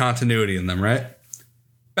fucking continuity in them, right?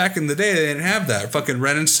 Back in the day, they didn't have that. Fucking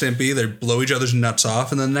Ren and Stimpy, they blow each other's nuts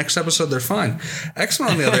off, and then the next episode they're fine. X-Men,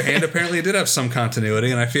 on the other hand, apparently did have some continuity,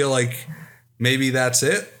 and I feel like maybe that's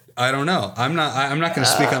it. I don't know. I'm not going to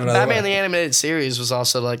speak on it. Batman the Animated Series was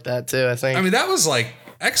also like that too, I think. I mean, that was like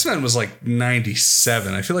X-Men was like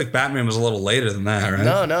 97. I feel like Batman was a little later than that, right?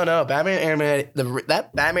 No.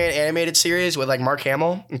 That Batman animated series with like Mark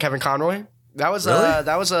Hamill and Kevin Conroy. That was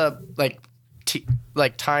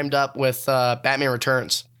timed up with Batman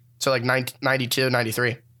Returns. So like 92,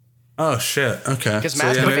 93. Oh shit. Okay. Because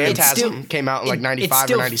Mask of Phantasm came out in like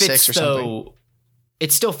 95 or 96 or something.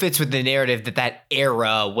 It still fits with the narrative that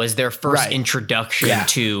era was their first introduction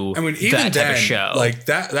to even that type of show. Like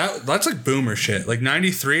that's like boomer shit. Like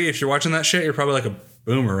 93, if you're watching that shit, you're probably like a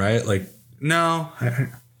boomer, right? Like no.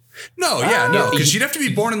 Because you'd have to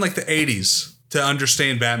be born in like the 80s to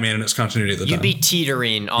understand Batman and its continuity at the time. You'd be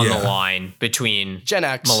teetering on the line between Gen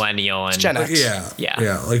X, millennial, and Gen X.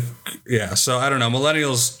 Yeah. So I don't know.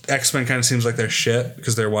 Millennials, X-Men kind of seems like they're shit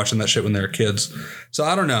because they're watching that shit when they were kids. So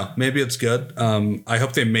I don't know. Maybe it's good. I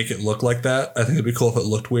hope they make it look like that. I think it'd be cool if it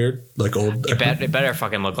looked weird, like old. It better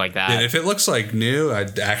fucking look like that. And if it looks like new,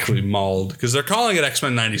 I'd actually mauled because they're calling it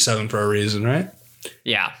X-Men 97 for a reason, right?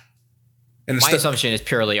 Yeah. And my assumption is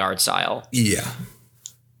purely art style. Yeah.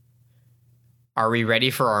 Are we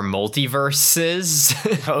ready for our multiverses?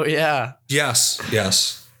 Oh, yeah. Yes,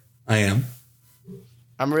 I am.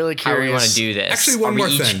 I'm really curious. How do we want to do this? Actually, one more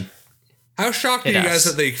thing. How shocked are you guys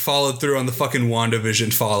that they followed through on the fucking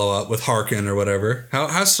WandaVision follow-up with Harkin or whatever?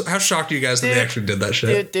 How shocked are you guys that they actually did that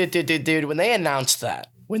shit? Dude, when they announced that.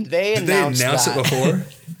 Did they announce it before?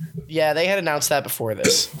 Yeah, they had announced that before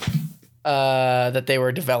this. That they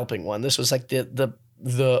were developing one. This was like the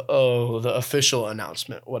official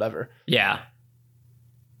announcement, whatever. Yeah.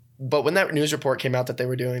 But when that news report came out that they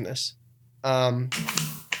were doing this, I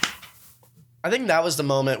think that was the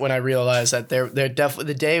moment when I realized that they're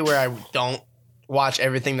definitely the day where I don't watch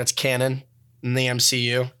everything that's canon in the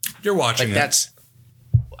MCU. You're watching like it.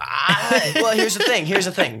 Well, here's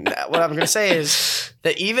the thing. What I'm gonna say is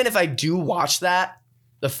that even if I do watch that,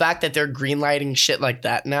 the fact that they're greenlighting shit like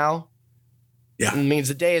that now, means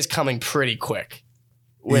the day is coming pretty quick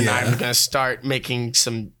when I'm gonna start making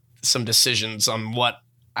some decisions on what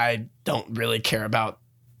I don't really care about,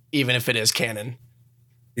 even if it is canon.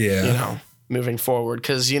 Yeah. Moving forward.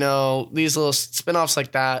 Because, these little spinoffs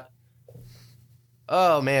like that,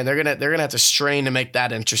 oh man, they're gonna have to strain to make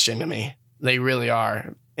that interesting to me. They really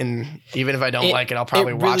are. And even if I don't like it, I'll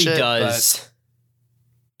probably watch it.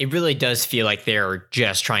 It really does feel like they're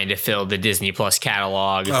just trying to fill the Disney Plus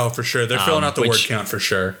catalog. Oh, for sure. They're filling out the word count for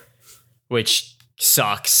sure. Which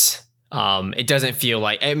sucks. It doesn't feel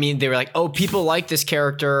like, they were like, oh, people like this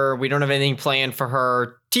character. We don't have anything planned for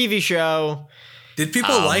her TV show. Did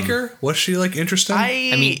people like her? Was she like interesting?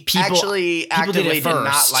 People actively did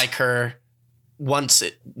not like her once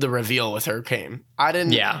the reveal with her came. I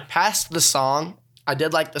didn't. Past the song, I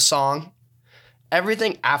did like the song.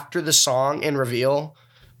 Everything after the song and reveal,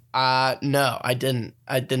 no, I didn't.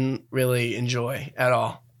 I didn't really enjoy at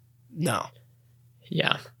all. No.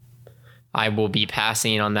 Yeah. I will be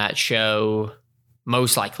passing on that show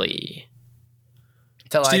most likely.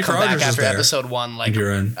 Until I come back after episode 1, like,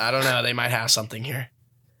 I don't know, they might have something here.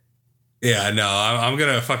 Yeah, no, I'm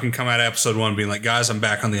going to fucking come out of episode 1 being like, guys, I'm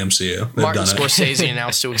back on the MCU. Martin Scorsese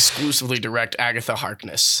announced to exclusively direct Agatha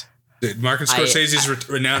Harkness. Dude, Martin Scorsese's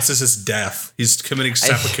renounced his death. He's committing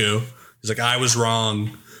seppuku. He's like, I was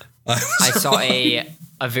wrong. I saw a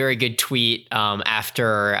very good tweet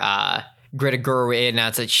after Greta Gerwig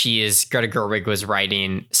announced that Greta Gerwig was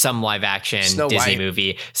writing some live action Disney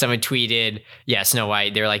movie. Someone tweeted, Snow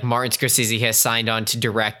White. They're like, Martin Scorsese has signed on to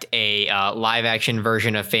direct a live action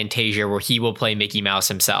version of Fantasia where he will play Mickey Mouse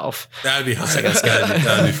himself. That'd be sick.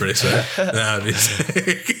 That'd be pretty sick. That'd be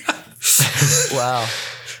sick. Wow.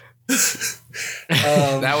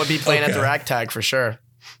 That would be playing at the Ragtag for sure.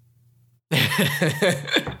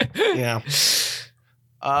 Yeah.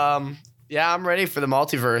 I'm ready for the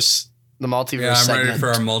multiverse. The multiverse segment. Ready for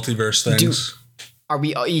our multiverse things. Are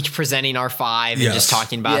we each presenting our 5 and just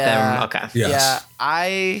talking about them? Okay. Yes. Yeah.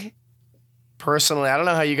 I personally, I don't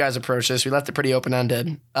know how you guys approach this. We left it pretty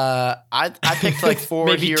open-ended. I picked like 4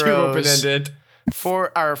 Maybe heroes. Too open-ended.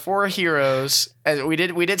 4 heroes. And we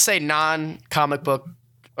did say non-comic book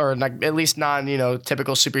or like at least non,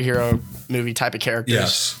 typical superhero movie type of characters.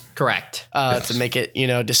 Yes. Correct. To make it,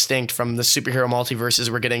 distinct from the superhero multiverses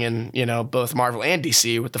we're getting in, both Marvel and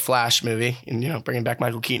DC with the Flash movie and, bringing back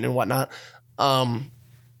Michael Keaton and whatnot.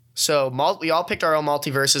 So we all picked our own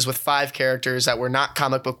multiverses with 5 characters that were not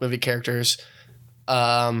comic book movie characters.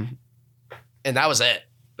 And that was it.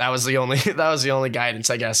 That was the only guidance,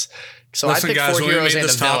 I guess. So Listen, I picked guys, 4 when we heroes made and a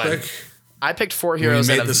this villain. topic, I picked 4 heroes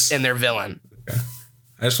and their villain. Okay.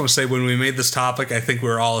 I just want to say, when we made this topic, I think we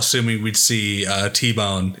were all assuming we'd see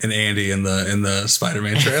T-Bone and Andy in the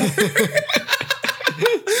Spider-Man trailer.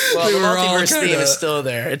 Well, the multiverse theme is still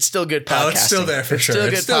there. It's still good podcasting. Oh, it's still there for sure.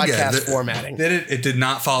 It's still good podcast formatting. It did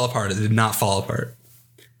not fall apart. It did not fall apart.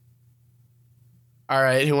 All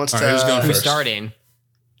right, who wants to? Who's going Who's first? starting?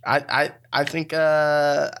 I think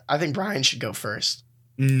Brian should go first.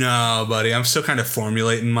 No, buddy. I'm still kind of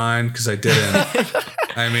formulating mine because I didn't.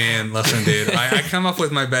 I mean, listen, dude. I come up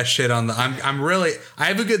with my best shit on the. I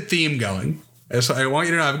have a good theme going. So I want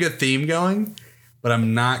you to know I have a good theme going, but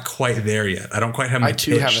I'm not quite there yet. I don't quite have my. I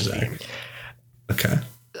too have a theme. Okay.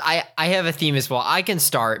 I have a theme as well. I can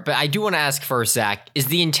start, but I do want to ask first, Zach. Is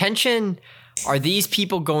the intention? Are these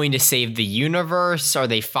people going to save the universe? Are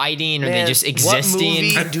they fighting? Are they just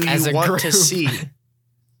existing? What movie do as you a want group? to see?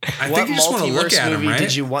 I think you just want to look at them, right?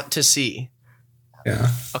 Did you want to see? Yeah.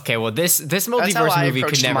 Okay, well, this how multiverse I movie could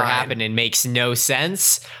approached never mine. happen and makes no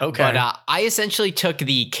sense. Okay. But I essentially took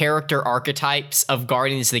the character archetypes of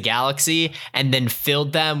Guardians of the Galaxy and then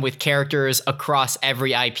filled them with characters across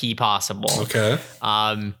every IP possible. Okay.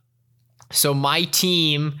 So my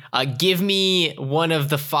team, give me one of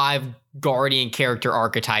the 5 Guardian character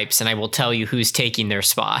archetypes, and I will tell you who's taking their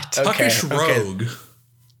spot. Puckish Rogue.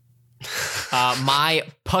 My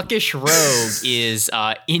puckish rogue is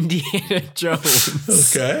Indiana Jones.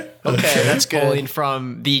 Okay, that's good. Pulling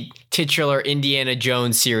from the titular Indiana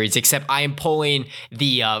Jones series, except I am pulling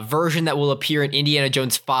the version that will appear in Indiana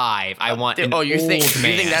Jones 5. I want an old man. You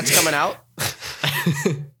think that's coming out?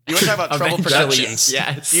 You want to talk about trouble Eventually, productions?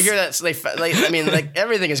 yes. You hear that? So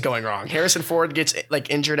everything is going wrong. Harrison Ford gets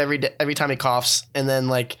injured every time he coughs, and then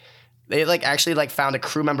they actually found a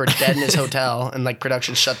crew member dead in his hotel, and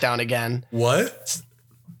production shut down again. What?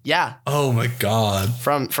 Yeah. Oh my god.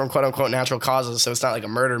 From quote unquote natural causes, so it's not like a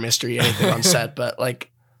murder mystery or anything on set, but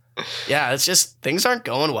yeah, it's just things aren't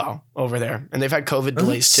going well over there, and they've had COVID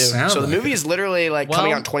delays too. So the movie is literally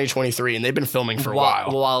coming out in 2023, and they've been filming for a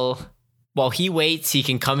while. While he waits, he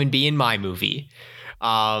can come and be in my movie.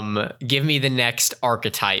 Give me the next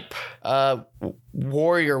archetype.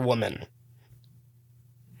 Warrior Woman.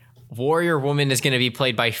 Warrior Woman is going to be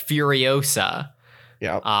played by Furiosa.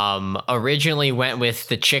 Yeah. Originally went with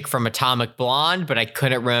the chick from Atomic Blonde, but I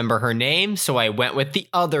couldn't remember her name, so I went with the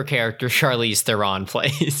other character Charlize Theron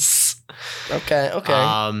plays. Okay.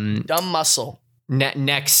 Dumb Muscle.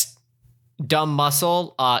 Next, Dumb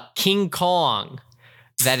Muscle. King Kong.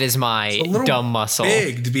 That is my dumb muscle.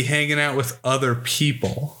 Big to be hanging out with other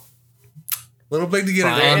people. A little big to get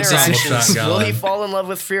an Brian, ensemble shot going. Will he fall in love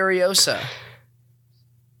with Furiosa?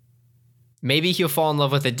 Maybe he'll fall in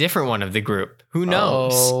love with a different one of the group. Who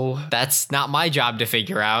knows? Oh. That's not my job to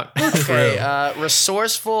figure out. Okay,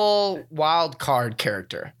 resourceful wild card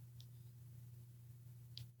character.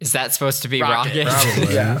 Is that supposed to be Rocket?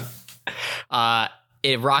 Probably. Yeah.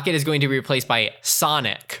 Rocket is going to be replaced by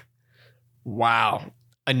Sonic. Wow.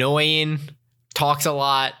 Annoying, talks a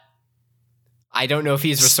lot. I don't know if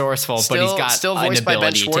he's resourceful, but he's got an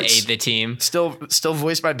ability to aid the team. Still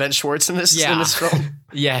voiced by Ben Schwartz in this film.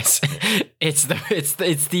 Yes, it's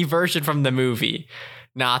the version from the movie,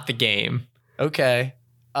 not the game. Okay.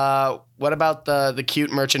 What about the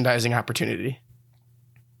cute merchandising opportunity?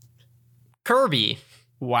 Kirby.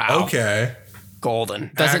 Wow. Okay.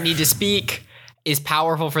 Golden. Doesn't need to speak. Is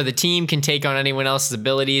powerful for the team, can take on anyone else's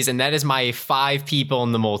abilities, and that is my 5 people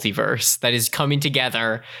in the multiverse that is coming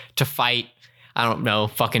together to fight, I don't know,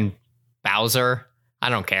 fucking Bowser. I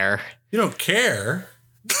don't care. You don't care?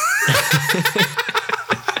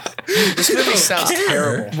 This movie sounds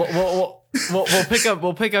terrible.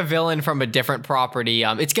 We'll pick a villain from a different property.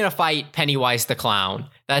 It's gonna fight Pennywise the Clown.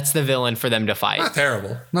 That's the villain for them to fight. Not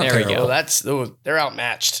terrible. Not There we terrible. go. They're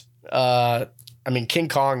outmatched. I mean, King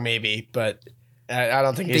Kong maybe, but I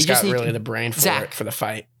don't think he's got really the brain for the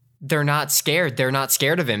fight. They're not scared. They're not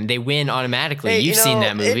scared of him. They win automatically. You've seen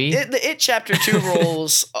that movie. The It Chapter 2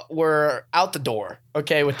 roles were out the door.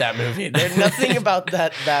 Okay, with that movie, there's nothing about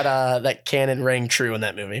that canon rang true in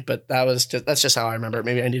that movie. But that's just how I remember it.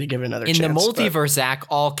 Maybe I need to give it another chance. In the multiverse, Zach,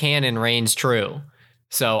 all canon reigns true.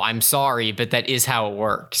 So I'm sorry, but that is how it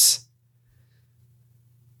works.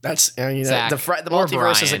 That's Zach, the multiverse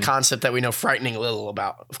Brian. is a concept that we know frightening little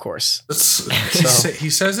about, of course. He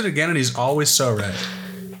says it again, and he's always so right.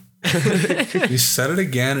 He said it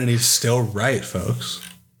again, and he's still right, folks.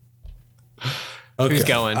 Okay. Who's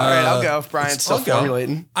going? All right, I'll go if Brian's still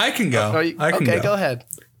formulating. I can go. Okay, go ahead.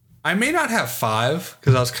 I may not have 5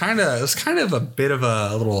 because it was kind of a bit of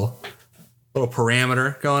a little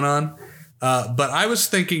parameter going on. But I was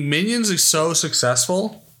thinking Minions is so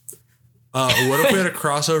successful. What if we had a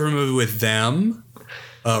crossover movie with them,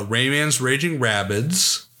 Rayman's Raging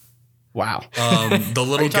Rabbids? Wow. The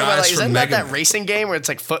little guys from isn't Mega. that racing game where it's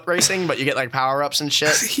like foot racing, but you get like power ups and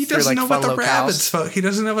shit? He doesn't know about the Rabbids. He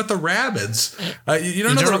doesn't know about the Rabbids. You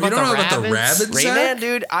don't know about the Rabbids. Rayman,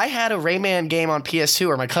 dude. I had a Rayman game on PS2,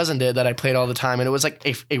 or my cousin did, that I played all the time, and it was like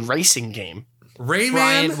a racing game. Rayman.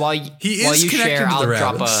 Brian, while you share,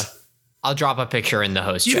 I'll drop a picture in the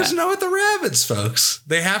host chat. You doesn't know what the Rabbids, folks.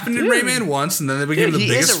 They happened in Rayman once, and then they became the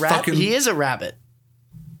biggest fucking. He is a rabbit.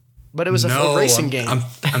 But it was a racing game. I'm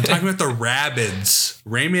talking about the Rabbids.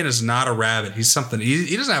 Rayman is not a rabbit. He's something.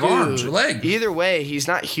 He doesn't have arms or legs. Either way, he's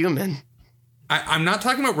not human. I'm not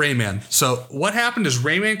talking about Rayman. So what happened is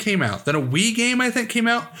Rayman came out. Then a Wii game, I think, came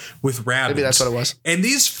out with Rabbids. Maybe that's what it was. And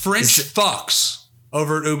these French fucks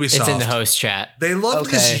over at Ubisoft. It's in the host chat. They love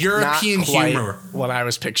this European humor. What I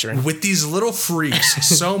was picturing. With these little freaks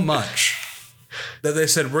so much that they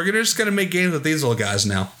said, we're just going to make games with these little guys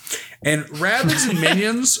now. And Rabbids and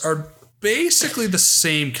Minions are basically the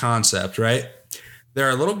same concept, right? They're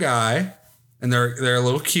a little guy, and they're a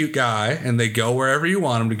little cute guy, and they go wherever you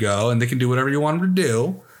want them to go, and they can do whatever you want them to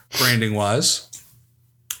do, branding-wise.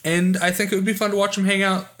 And I think it would be fun to watch them hang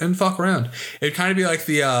out and fuck around. It'd kind of be like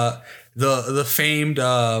the famed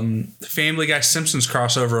Family Guy Simpsons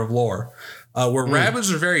crossover of lore. Where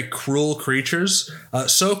Rabbids are very cruel creatures,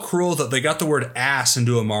 so cruel that they got the word ass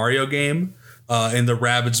into a Mario game in the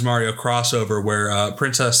Rabbids Mario crossover, where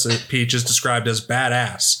Princess Peach is described as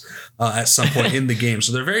badass at some point in the game.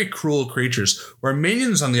 So they're very cruel creatures. Where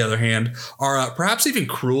Minions, on the other hand, are perhaps even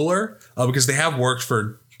crueler because they have worked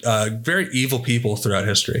for very evil people throughout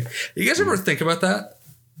history. You guys ever think about that?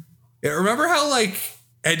 Yeah, remember how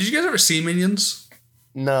did you guys ever see Minions?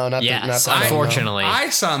 No, not unfortunately. I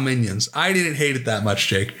saw Minions. I didn't hate it that much,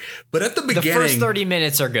 Jake. But at the beginning, the first 30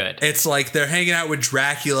 minutes are good. It's like they're hanging out with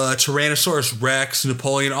Dracula, Tyrannosaurus Rex,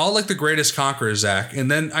 Napoleon, all like the greatest conquerors, Zach.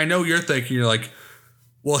 And then I know you're thinking, you're like,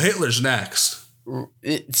 well, Hitler's next.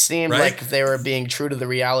 It seemed like they were being true to the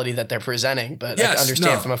reality that they're presenting, but I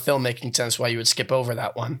understand from a filmmaking sense why you would skip over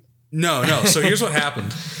that one. No. So here's what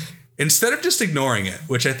happened. Instead of just ignoring it,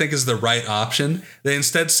 which I think is the right option, they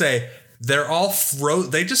instead say, they're all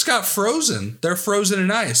they just got frozen. They're frozen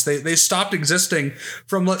in ice. They stopped existing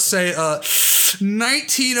from, let's say,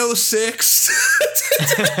 1906 to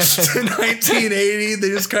 1980. They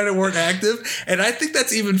just kind of weren't active. And I think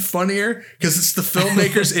that's even funnier because it's the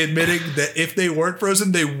filmmakers admitting that if they weren't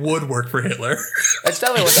frozen, they would work for Hitler. That's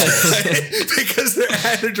definitely what that is. Because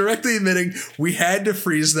they're directly admitting we had to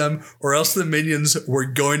freeze them or else the Minions were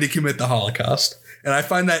going to commit the Holocaust. And I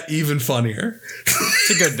find that even funnier.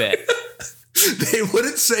 It's a good bit. They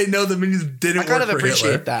wouldn't say no. The Minions didn't work for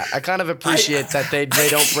Hitler. I kind of appreciate that they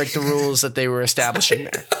don't break the rules that they were establishing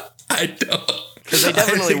there. I don't, because they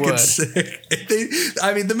definitely would.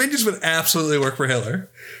 The Minions would absolutely work for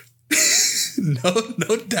Hitler. No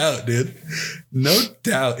doubt, dude. No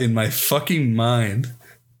doubt in my fucking mind.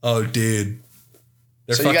 Oh, dude.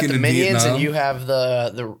 So you got the Minions and you have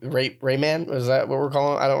the Rayman. Was that what we're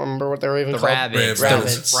calling? I don't remember what they were even called.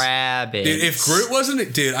 Rabbids. Dude, if Groot wasn't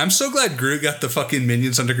it, dude, I'm so glad Groot got the fucking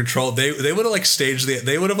Minions under control. They would have staged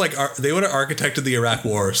they would have architected the Iraq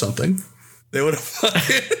War or something. They would have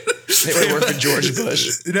worked for George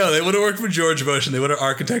Bush. No, they would have worked for George Bush, and they would have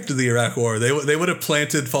architected the Iraq War. They would have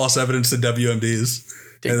planted false evidence to WMDs.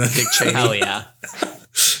 Dick Cheney. Hell yeah.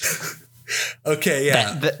 Okay,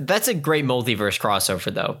 yeah. That's a great multiverse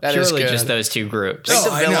crossover, though. That Purely is just those two groups.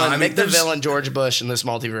 Make the villain George Bush in this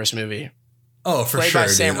multiverse movie. Oh, for Played sure. by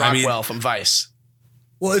Sam Rockwell from Vice.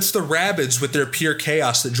 Well, it's the Rabbids with their pure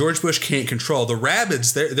chaos that George Bush can't control. The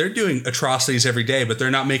Rabbids, they're doing atrocities every day, but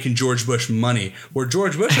they're not making George Bush money. Where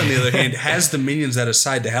George Bush, on the other hand, has the Minions at his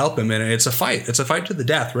side to help him, and it's a fight. It's a fight to the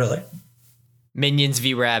death, really. Minions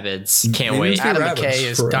v. Rabbids. Can't wait. Adam McKay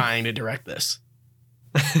is dying to direct this.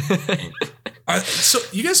 So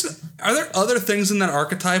you guys, are there other things in that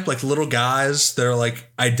archetype, like little guys that are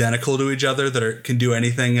identical to each other that can do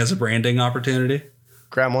anything as a branding opportunity?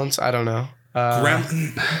 Gremlins? I don't know.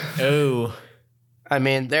 Oh, I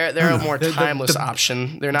mean, they're a more timeless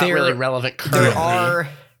option. They're not really relevant currently.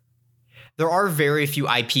 there are very few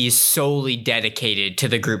IPs solely dedicated to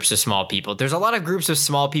the groups of small people. There's a lot of groups of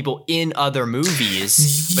small people in other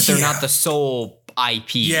movies, but they're not the sole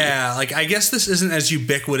IP. Yeah, like I guess this isn't as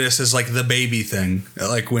ubiquitous as like the baby thing,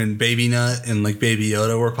 like when Baby Nut and like Baby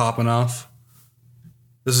Yoda were popping off.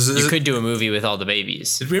 You could do a movie with all the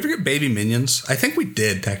babies. Did we ever get baby minions? I think we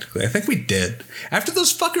did, technically. I think we did. After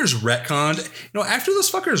those fuckers retconned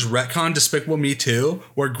Despicable Me 2,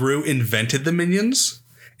 where Gru invented the minions,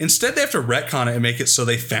 instead they have to retcon it and make it so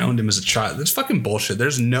they found him as a child. That's fucking bullshit.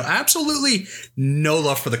 There's absolutely no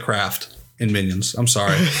love for the craft in Minions. I'm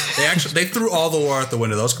sorry. They threw all the lore out the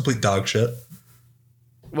window. That was complete dog shit.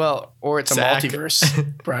 Well, or it's a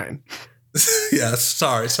multiverse, Brian. Yeah,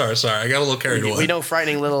 sorry. I got a little carried away. We know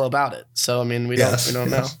frightening little about it, so I mean, we don't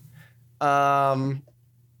know.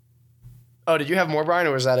 Oh, did you have more, Brian,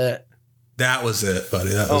 or was that it? That was it,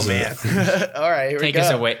 buddy. That was it. All right, here we go. Take us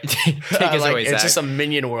away, Zach. It's just a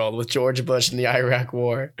minion world with George Bush and the Iraq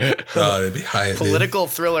War. Oh, it'd be high. Political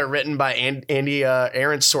thriller written by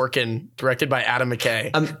Aaron Sorkin, directed by Adam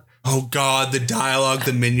McKay. Oh God, the dialogue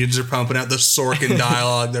the minions are pumping out, the Sorkin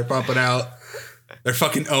dialogue they're pumping out. They're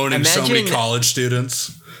fucking owning so many college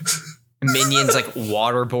students. Minions like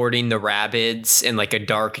waterboarding the Rabbids in like a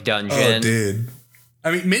dark dungeon. Oh, dude.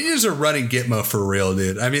 I mean, Minions are running Gitmo for real,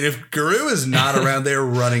 dude. I mean, if Gru is not around, they're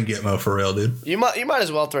running Gitmo for real, dude. You might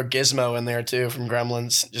as well throw Gizmo in there too from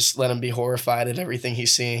Gremlins. Just let him be horrified at everything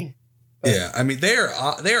he's seeing. But yeah, I mean, they're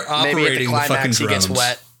operating maybe at the climax, the fucking he drones. gets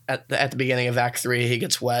wet. At the beginning of Act 3, he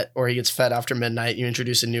gets wet, or he gets fed after midnight. You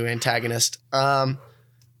introduce a new antagonist.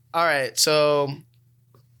 All right, so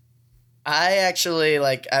I actually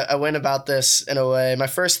I went about this in a way. My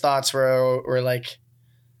first thoughts were like,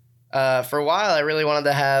 for a while, I really wanted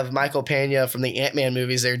to have Michael Pena from the Ant-Man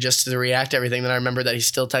movies there just to react to everything. Then I remember that he's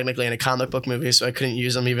still technically in a comic book movie, so I couldn't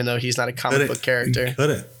use him even though he's not a comic book character. You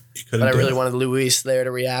couldn't. But I really wanted Luis there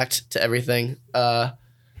to react to everything. But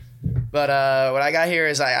what I got here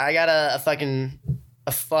is I got a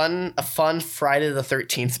fun Friday the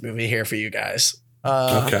 13th movie here for you guys.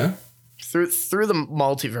 Okay. Through the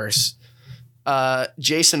multiverse,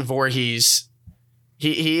 Jason Voorhees,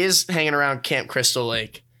 he is hanging around Camp Crystal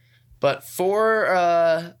Lake, but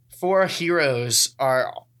four heroes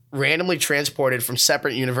are randomly transported from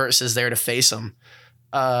separate universes there to face him.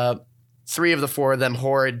 3 of the 4 of them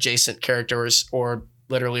horror adjacent characters, or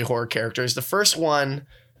literally horror characters. The first one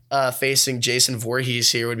facing Jason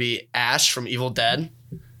Voorhees here would be Ash from Evil Dead.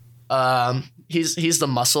 He's the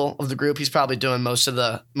muscle of the group. He's probably doing most of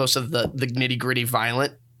the nitty gritty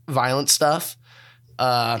violent stuff.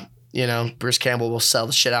 Bruce Campbell will sell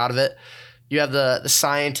the shit out of it. You have the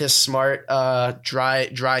scientist, smart,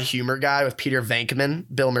 dry humor guy with Peter Venkman,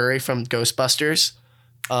 Bill Murray from Ghostbusters.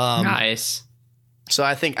 Nice. So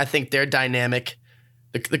I think their dynamic,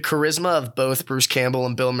 the charisma of both Bruce Campbell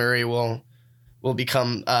and Bill Murray will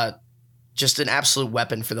become just an absolute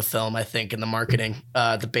weapon for the film, I think, in the marketing.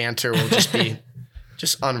 The banter will just be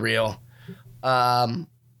just unreal. And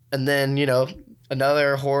then,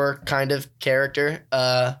 another horror kind of character,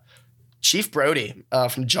 Chief Brody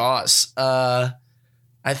from Jaws. I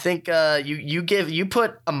think you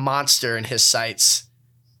put a monster in his sights.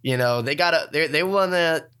 They want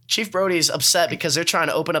to. Chief Brody's upset because they're trying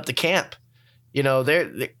to open up the camp.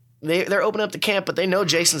 They're opening up the camp, but they know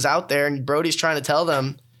Jason's out there, and Brody's trying to tell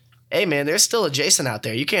them, hey, man, there's still a Jason out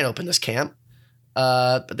there. You can't open this camp.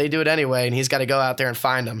 But they do it anyway, and he's got to go out there and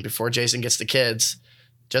find them before Jason gets the kids,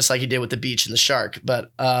 just like he did with the beach and the shark.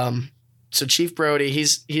 But so Chief Brody,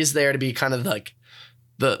 he's there to be kind of like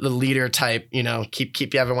the leader type,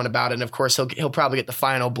 keep everyone about it. And, of course, he'll probably get the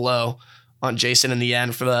final blow on Jason in the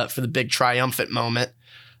end for the big triumphant moment.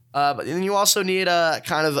 But then you also need a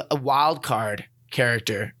kind of a wild card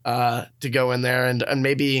character to go in there and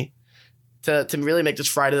maybe to really make this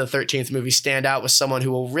Friday the 13th movie stand out with someone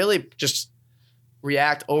who will really just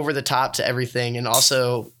react over the top to everything, and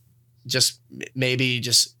also just maybe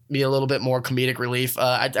just be a little bit more comedic relief.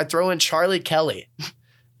 I'd throw in Charlie Kelly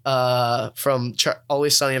from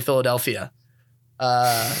Always Sunny in Philadelphia,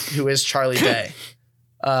 who is Charlie Day.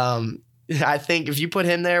 I think if you put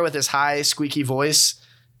him there with his high squeaky voice,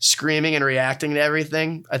 screaming and reacting to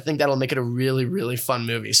everything, I think that'll make it a really, really fun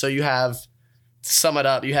movie. So you have, to sum it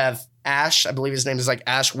up, you have Ash, I believe his name is like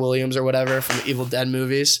Ash Williams or whatever from the Evil Dead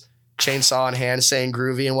movies, chainsaw in hand saying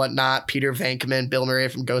groovy and whatnot, Peter Venkman, Bill Murray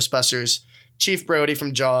from Ghostbusters, Chief Brody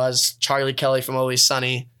from Jaws, Charlie Kelly from Always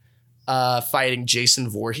Sunny, fighting Jason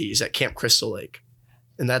Voorhees at Camp Crystal Lake.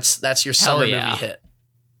 And that's your summer movie hit.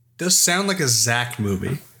 Does sound like a Zach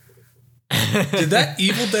movie. Did that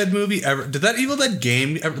Evil Dead movie ever? Did that Evil Dead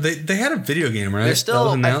game ever? They had a video game, right? There's still. That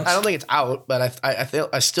was announced? I don't think it's out, but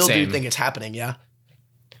I still Same. do think it's happening. Yeah.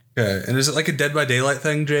 Okay, and is it like a Dead by Daylight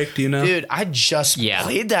thing, Jake? Do you know? Dude, I just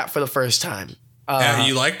played that for the first time.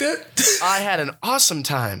 You liked it? I had an awesome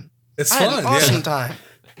time. It's I fun. had an awesome time.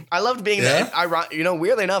 I loved being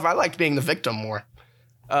weirdly enough, I liked being the victim more.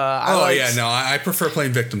 I prefer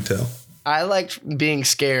playing victim too. I liked being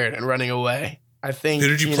scared and running away. I think. Who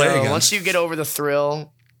did you play against? Once you get over the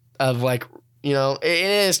thrill of like, it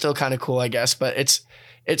is still kind of cool, I guess, but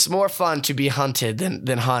it's more fun to be hunted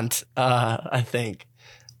than hunt. I think.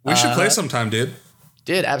 We should play sometime, dude.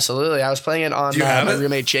 Dude, absolutely. I was playing it on my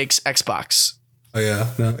roommate Jake's Xbox. Oh yeah,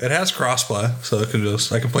 no, it has crossplay, so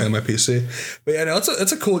I can play on my PC. But yeah, no,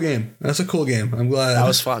 it's a cool game. That's a cool game. I'm glad that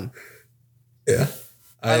was fun. Yeah,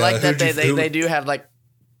 I like that they do have like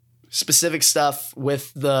specific stuff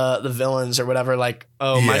with the villains or whatever. Like,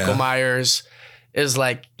 Michael Myers is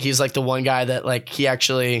like he's like the one guy that like he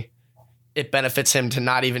actually. It benefits him to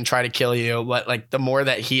not even try to kill you, but like the more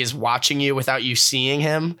that he is watching you without you seeing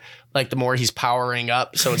him, like the more he's powering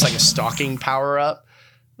up. So it's like a stalking power up.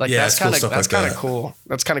 Like that's kind of cool.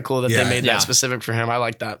 That's kind of cool that they made that specific for him. I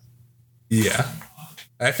like that. Yeah.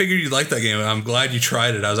 I figured you'd like that game. I'm glad you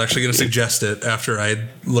tried it. I was actually going to suggest it after I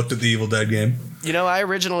looked at the Evil Dead game. I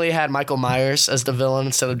originally had Michael Myers as the villain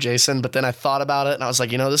instead of Jason, but then I thought about it and I was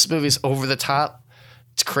like, this movie's over the top.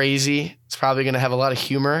 It's crazy. It's probably going to have a lot of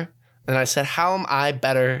humor. And I said, how am I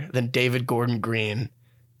better than David Gordon Green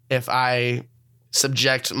if I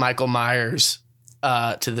subject Michael Myers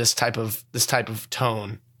to this type of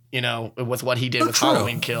tone, with what he did with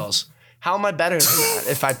Halloween Kills? How am I better than that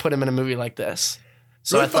if I put him in a movie like this?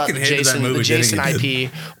 So I thought the Jason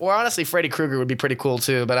IP, or honestly, Freddy Krueger would be pretty cool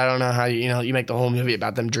too. But I don't know how you make the whole movie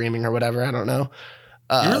about them dreaming or whatever. I don't know.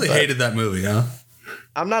 You really hated that movie, huh?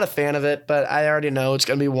 I'm not a fan of it, but I already know it's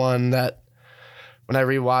gonna be one that. When I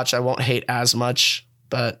rewatch, I won't hate as much,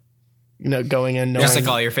 but going in knowing just like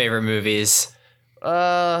all your favorite movies.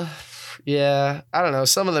 Yeah, I don't know.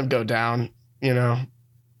 Some of them go down.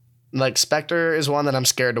 Like Spectre is one that I'm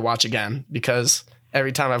scared to watch again because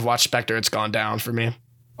every time I've watched Spectre, it's gone down for me.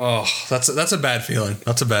 Oh, that's a bad feeling.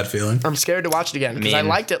 That's a bad feeling. I'm scared to watch it again because I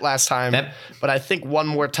liked it last time, but I think one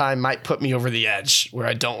more time might put me over the edge where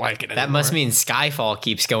I don't like it anymore. That must mean Skyfall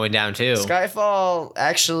keeps going down too. Skyfall,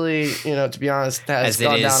 actually, to be honest, has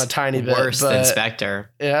gone down a tiny bit. Worse than Spectre.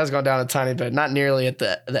 It has gone down a tiny bit. Not nearly at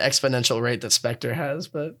the exponential rate that Spectre has,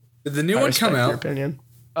 but... Did the new one come out? Your opinion.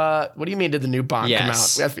 What do you mean, did the new Bond come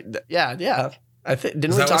out? Yeah. Didn't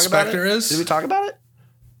we talk about Spectre it? Is? Did we talk about it?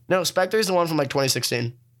 No, Spectre is the one from like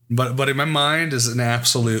 2016. But in my mind is an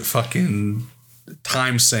absolute fucking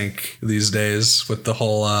time sink these days with the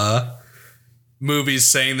whole movies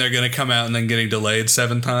saying they're going to come out and then getting delayed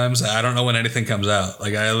 7 times. I don't know when anything comes out.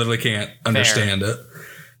 Like I literally can't understand it.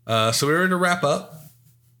 So we're ready to wrap up.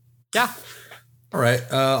 Yeah. All right.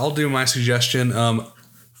 I'll do my suggestion.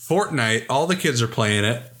 Fortnite. All the kids are playing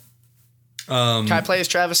it. Can I play as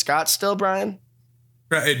Travis Scott still, Brian?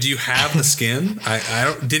 Do you have the skin? I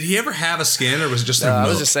don't. Did he ever have a skin, or was it just? I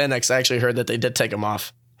was just saying that because I actually heard that they did take him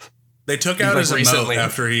off. They took out his emote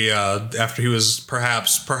after he was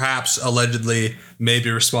perhaps allegedly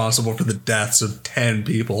maybe responsible for the deaths of 10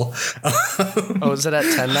 people. Is it at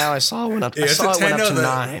 10 now? I saw it went up. I saw it went up to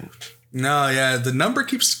 9. No, yeah, the number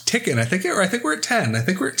keeps ticking. I think we're at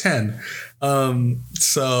 10.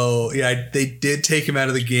 So yeah, they did take him out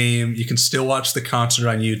of the game. You can still watch the concert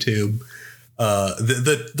on YouTube.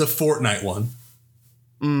 The Fortnite one.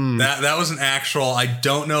 That was an actual. I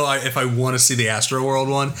don't know if I want to see the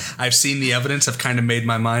Astroworld one. I've seen the evidence. I've kind of made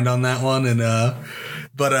my mind on that one, and yeah,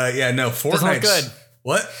 no, Fortnite. Doesn't look good.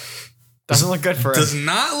 What? Doesn't look good for him. Does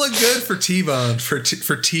not look good for T-Bone, for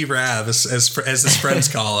T-Rav, as his friends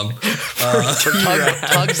call him. For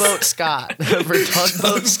Tugboat Scott. For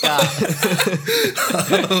Tugboat Scott.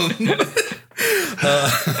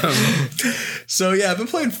 So yeah, I've been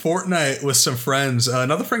playing Fortnite with some friends.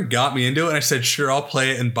 Another friend got me into it, and I said, sure, I'll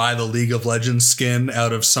play it and buy the League of Legends skin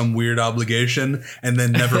out of some weird obligation and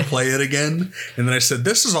then never play it again. And then I said,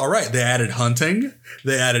 this is all right. They added hunting.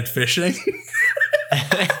 They added fishing.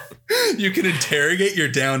 You can interrogate your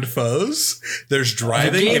downed foes. There's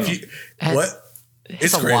driving.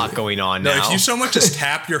 It's a crazy. Lot going on now. If you so much as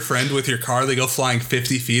tap your friend with your car, they go flying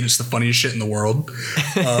 50 feet. It's the funniest shit in the world.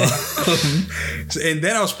 And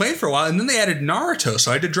then I was playing for a while, and then they added Naruto,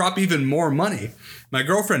 so I had to drop even more money. My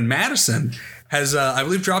girlfriend, Madison, has, I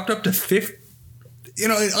believe, dropped up to 50,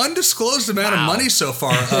 an undisclosed amount of money so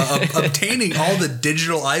far, obtaining all the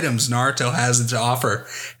digital items Naruto has to offer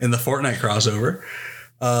in the Fortnite crossover.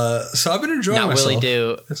 So I've been enjoying myself.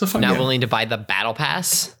 It's a fun game. Willing to buy the battle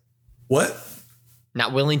pass? What?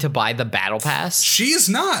 Not willing to buy the battle pass? She's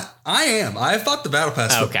not. I am. I've bought the battle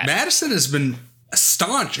pass. Okay. Madison has been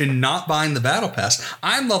staunch in not buying the battle pass.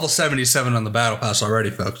 I'm level 77 on the battle pass already,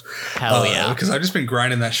 folks. Hell yeah. Because I've just been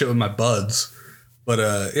grinding that shit with my buds.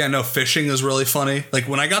 But yeah, no, fishing is really funny. Like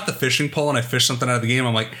when I got the fishing pole and I fished something out of the game,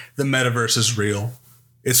 I'm like, the metaverse is real.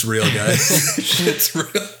 It's real, guys. It's real.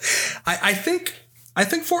 I think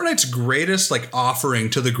Fortnite's greatest like offering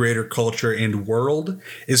to the greater culture and world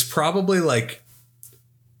is probably like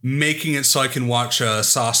making it so I can watch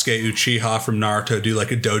Sasuke Uchiha from Naruto do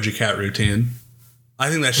like a Doja Cat routine. I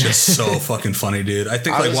think that shit's so fucking funny, dude. I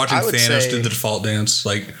think watching Thanos do the default dance,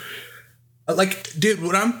 like, dude,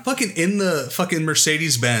 when I'm fucking in the fucking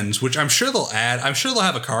Mercedes Benz, which I'm sure they'll add, I'm sure they'll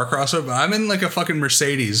have a car crossover, but I'm in like a fucking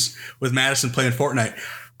Mercedes with Madison playing Fortnite.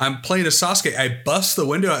 I'm playing as Sasuke. I bust the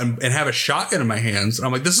window out and have a shotgun in my hands. And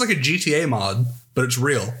I'm like, this is like a GTA mod, but it's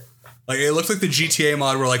real. Like it looks like the GTA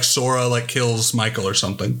mod where like Sora like kills Michael or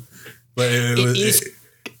something. But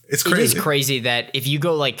it's crazy. It is crazy that if you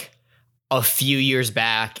go like a few years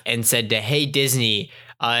back and said to, hey, Disney,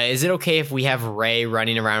 is it okay if we have Rey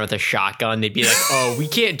running around with a shotgun? They'd be like, oh, we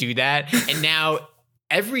can't do that. And now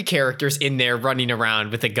every character's in there running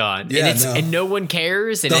around with a gun. Yeah, and no one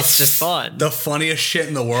cares, and it's just fun. The funniest shit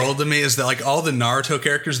in the world to me is that like all the Naruto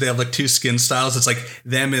characters, they have like two skin styles. It's like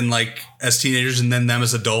them in like as teenagers and then them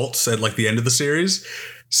as adults at like the end of the series.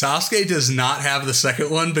 Sasuke does not have the second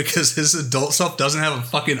one because his adult self doesn't have a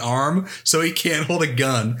fucking arm, so he can't hold a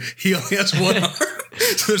gun. He only has one arm.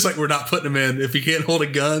 So it's like, we're not putting him in. If he can't hold a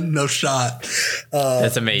gun, no shot.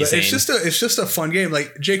 That's amazing. It's just a fun game.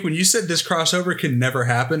 Like, Jake, when you said this crossover can never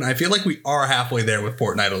happen, I feel like we are halfway there with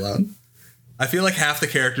Fortnite alone. I feel like half the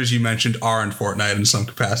characters you mentioned are in Fortnite in some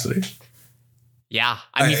capacity. Yeah.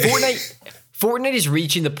 I mean, Fortnite is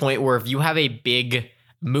reaching the point where if you have a big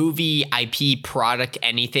movie, IP, product,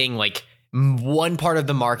 anything, like one part of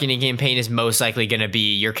the marketing campaign is most likely going to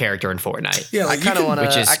be your character in Fortnite. Yeah, like I kind of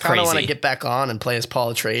want to get back on and play as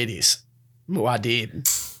Paul Atreides, Muad'Dib.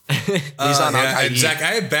 He's on Zach,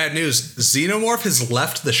 I have bad news. Xenomorph has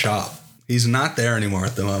left the shop. He's not there anymore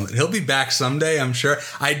at the moment. He'll be back someday, I'm sure.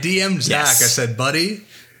 I DM'd Zach. I said, buddy,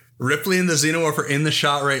 Ripley and the Xenomorph are in the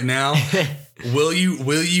shot right now. Will you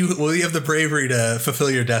have the bravery to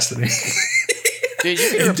fulfill your destiny? Dude,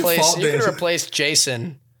 you can replace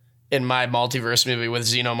Jason in my multiverse movie with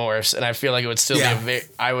Xenomorphs, and I feel like it would still be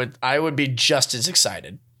I would be just as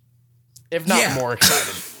excited, if not more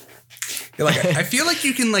excited. Like I feel like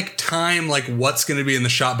you can like time like what's going to be in the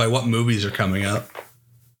shot by what movies are coming up.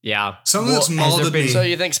 Yeah, some of that's molded me. So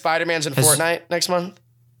you think Spider-Man's in Fortnite next month?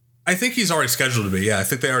 I think he's already scheduled to be. Yeah, I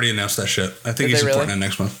think they already announced that shit. I think he's in Fortnite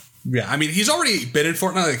next month. Yeah, I mean, he's already been in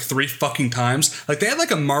Fortnite like 3 fucking times. Like, they had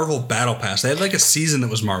like a Marvel battle pass. They had like a season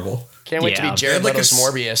that was Marvel. Can't wait to be Jared Leto's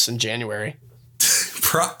Morbius in January.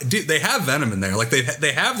 Dude, they have Venom in there. Like,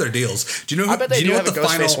 they have their deals. Do you know? I bet they do have a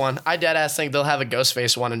Ghostface one. I deadass think they'll have a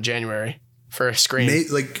Ghostface one in January for a Scream.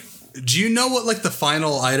 Do you know what like the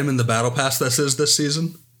final item in the battle pass this is this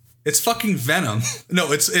season? It's fucking Venom.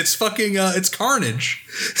 No, it's fucking it's Carnage.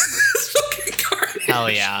 It's fucking Carnage.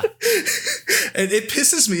 Hell yeah. And it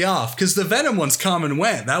pisses me off because the Venom one's come and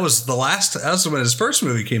went. That was when his first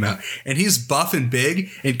movie came out. And he's buff and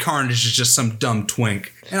big, and Carnage is just some dumb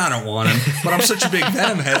twink. And I don't want him. But I'm such a big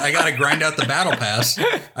Venom head, I gotta grind out the battle pass.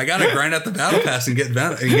 And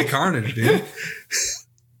get Carnage, dude.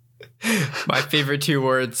 My favorite 2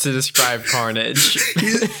 words to describe Carnage.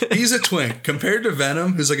 He's a twink. Compared to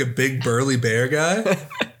Venom, who's like a big burly bear guy.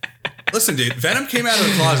 Listen, dude, Venom came out of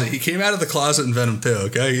the closet. He came out of the closet in Venom 2,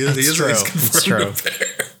 okay? He is true. That's true.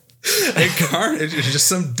 And Carnage is just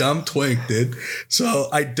some dumb twink, dude. So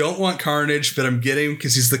I don't want Carnage, but I'm getting him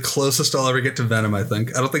because he's the closest I'll ever get to Venom, I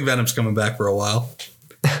think. I don't think Venom's coming back for a while.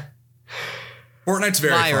 Fortnite's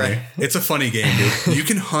very funny. It's a funny game, dude. You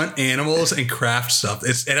can hunt animals and craft stuff.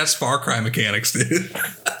 It has Far Cry mechanics, dude.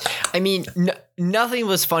 I mean, nothing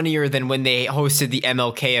was funnier than when they hosted the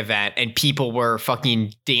MLK event and people were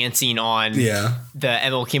fucking dancing on the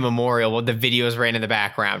MLK Memorial while the videos ran in the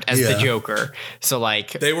background as the Joker. So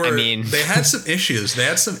like, they had some issues. They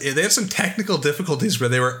had some technical difficulties where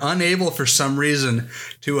they were unable for some reason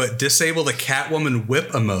to disable the Catwoman whip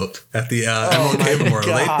emote at the MLK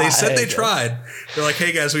Memorial. They said they tried. They're like,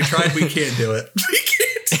 hey guys, we tried. We can't do it. We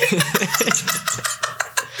can't do it.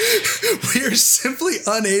 We are simply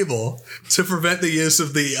unable to prevent the use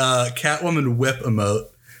of the Catwoman whip emote.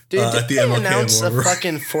 Dude, at the MLK announced a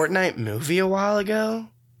fucking Fortnite movie a while ago?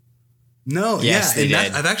 No, yes, yeah,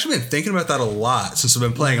 and I've actually been thinking about that a lot since I've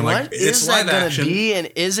been playing. I'm like, it's live action. Be,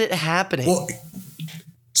 and is it happening? Well,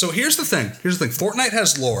 So here's the thing. Fortnite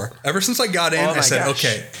has lore. Ever since I got in, I said,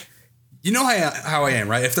 okay, you know how I am,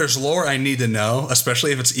 right? If there's lore, I need to know,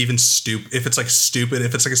 especially if it's even stupid. If it's like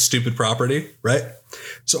a stupid property, right?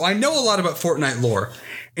 So I know a lot about Fortnite lore,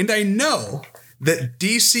 and I know that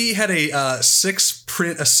DC had a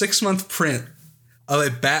 6-month print of a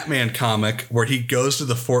Batman comic where he goes to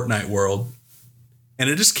the Fortnite world, and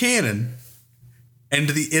it is canon. And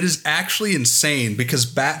it is actually insane because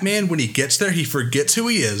Batman, when he gets there, he forgets who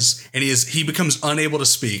he is, and he becomes unable to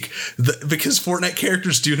speak because Fortnite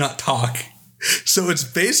characters do not talk. So it's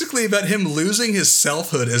basically about him losing his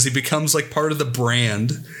selfhood as he becomes like part of the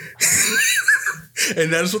brand.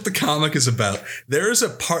 And that is what the comic is about. There's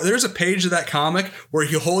a page of that comic where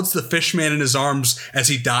he holds the Fishman in his arms as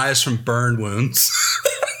he dies from burn wounds.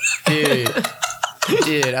 Dude,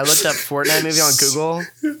 I looked up Fortnite movie on Google.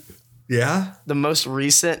 Yeah. The most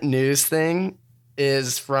recent news thing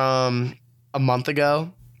is from a month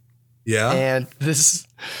ago. Yeah. And this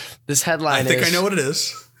headline I know what it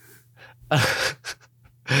is.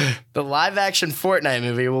 The live action Fortnite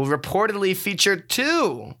movie will reportedly feature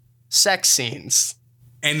 2 sex scenes.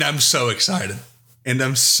 And I'm so excited.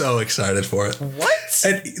 For it. What?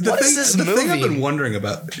 And the thing I've been wondering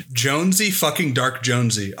about, Jonesy fucking Dark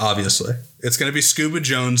Jonesy, obviously. It's going to be Scuba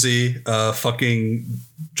Jonesy, fucking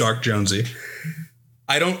Dark Jonesy.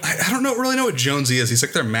 I don't really know what Jonesy is. He's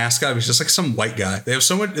like their mascot. He's just like some white guy. They have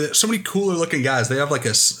so many cooler looking guys. They have like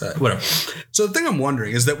whatever. So the thing I'm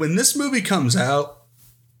wondering is that when this movie comes out,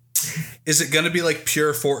 is it going to be like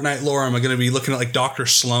pure Fortnite lore? Am I going to be looking at like Dr.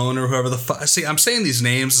 Sloan or whoever the fuck? See, I'm saying these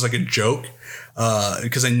names as like a joke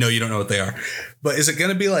because I know you don't know what they are. But is it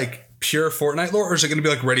going to be like pure Fortnite lore, or is it going to be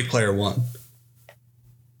like Ready Player One?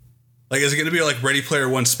 Like, is it going to be like Ready Player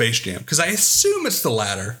One Space Jam? Because I assume it's the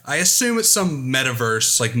latter. I assume it's some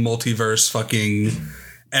metaverse, like multiverse fucking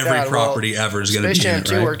property ever is going to be Space Jam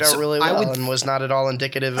 2 right? worked out really well and was not at all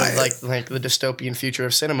indicative of like the dystopian future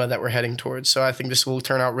of cinema that we're heading towards. So I think this will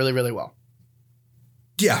turn out really, really well.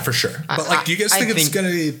 Yeah, for sure. But like, do you guys think it's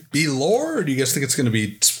going to be lore, or do you guys think it's going to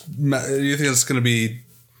be? Do you think it's going to be?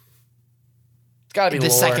 It's got to be the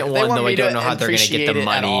lore. second one, though. I don't know how they're going to get the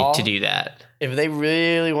money to do that. If they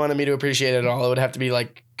really wanted me to appreciate it at all, it would have to be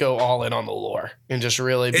like go all in on the lore and just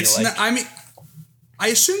really be I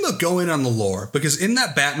assume they'll go in on the lore because in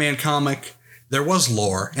that Batman comic there was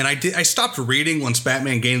lore, and I stopped reading once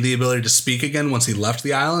Batman gained the ability to speak again. Once he left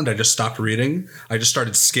the island, I just stopped reading. I just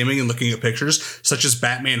started skimming and looking at pictures, such as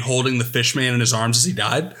Batman holding the Fishman in his arms as he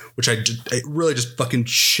died, which it really just fucking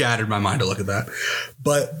shattered my mind to look at that.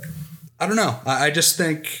 But I don't know. I just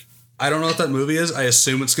think. I don't know what that movie is. I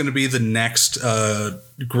assume it's going to be the next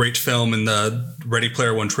great film in the Ready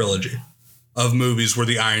Player One trilogy of movies where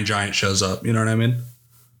the Iron Giant shows up. You know what I mean?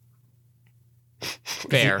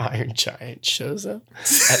 Fair. The Iron Giant shows up.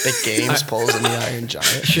 Epic Games pulls in the Iron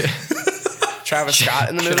Giant. Travis Scott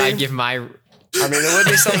in the movie. Should I give my? I mean, it would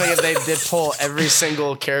be something if they did pull every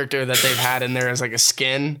single character that they've had in there as like a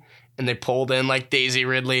skin, and they pulled in like Daisy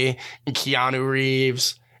Ridley and Keanu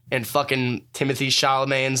Reeves and fucking Timothy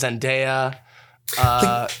Chalamet and Zendaya.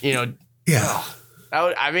 Yeah.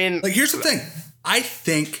 Here's the thing. I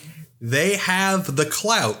think they have the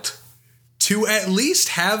clout to at least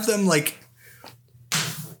have them like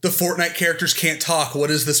the Fortnite characters can't talk.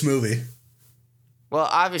 What is this movie? Well,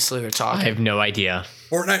 obviously they're talking. I have no idea.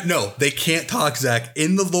 Fortnite, no, they can't talk, Zach.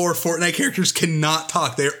 In the lore, Fortnite characters cannot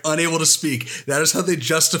talk. They're unable to speak. That is how they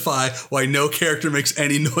justify why no character makes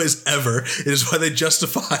any noise ever. It is why they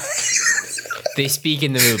justify. They speak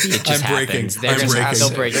in the movie. It just happens. They'll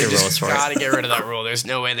break the rules for it. Gotta get rid of that rule. There's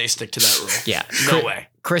no way they stick to that rule. Yeah. No way.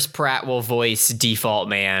 Chris Pratt will voice Default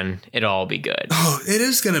Man. It'll all be good. Oh, it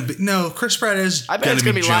is going to be. No, Chris Pratt is. I bet it's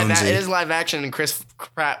going to be live. It is live action, and Chris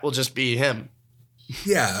Pratt will just be him.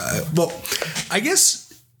 Yeah. Well, I guess.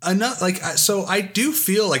 So I do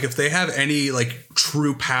feel like if they have any like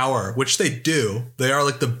true power, which they do, they are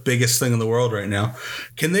like the biggest thing in the world right now.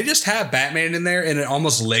 Can they just have Batman in there in an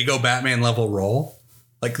almost Lego Batman level role?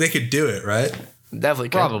 Like they could do it, right? Definitely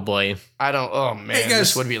could. Probably. I don't. Oh man, hey guys,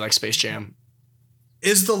 this would be like Space Jam.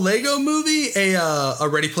 Is the Lego movie a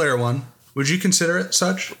Ready Player One? Would you consider it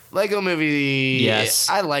such? Lego movie. Yes.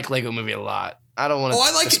 I like Lego movie a lot. I don't want to. Oh,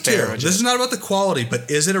 I like it too. This is not about the quality, but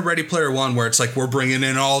is it a Ready Player One where it's like we're bringing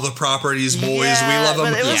in all the properties, boys, we love them.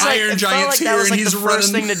 Iron Giant's here, and he's running.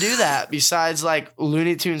 First thing to do that, besides like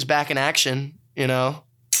Looney Tunes back in action, you know.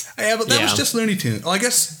 Yeah, but that was just Looney Tunes. Well, I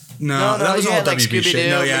guess no, that was all like WB shit.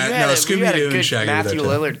 No, Scooby-Doo and Shaggy. Matthew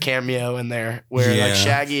Lillard cameo in there where like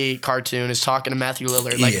Shaggy cartoon is talking to Matthew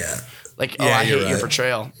Lillard, like I hate your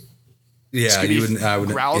portrayal. Yeah, Scooby I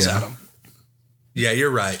wouldn't growls at him. Yeah,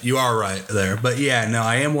 you're right. You are right there. But yeah, no,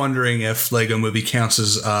 I am wondering if Lego Movie counts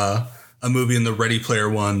as a movie in the Ready Player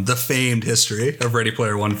One, the famed history of Ready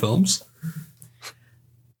Player One films.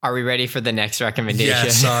 Are we ready for the next recommendation? Yeah,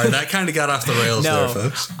 sorry. That kind of got off the rails there,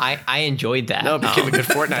 folks. I enjoyed that. No, it became a good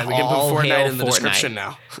Fortnite. We can put Fortnite in the description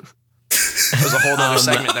now. That was a whole other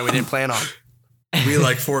segment that we didn't plan on. We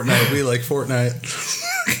like Fortnite. We like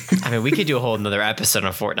Fortnite. I mean, we could do a whole another episode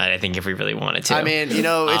on Fortnite, I think, if we really wanted to. I mean,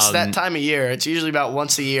 it's that time of year. It's usually about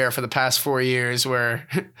once a year for the past 4 years where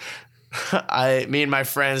me and my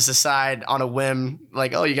friends decide on a whim,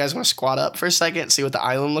 like, oh, you guys want to squat up for a second, see what the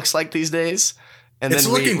island looks like these days? And it's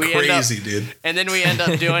then looking we crazy, dude. And then we end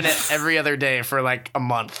up doing it every other day for like a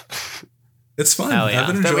month. It's fun. Hell yeah. I've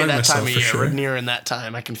been enjoying that myself time of for year. sure. We're nearing that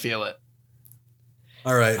time. I can feel it.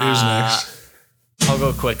 All right, who's next? I'll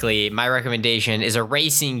go quickly. My recommendation is a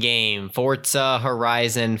racing game, Forza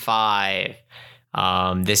Horizon 5.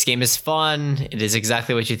 This game is fun. It is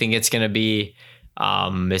exactly what you think it's going to be.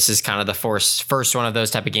 This is kind of the first one of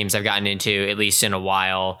those type of games I've gotten into, at least in a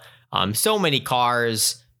while. So many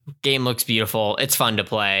cars. Game looks beautiful. It's fun to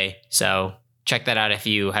play. So check that out if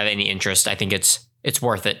you have any interest. I think it's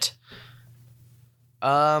worth it.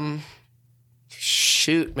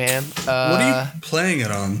 Shoot, man. What are you playing it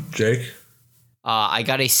on, Jake? I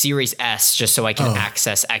got a Series S just so I can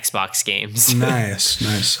access Xbox games.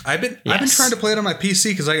 Nice. I've been trying to play it on my PC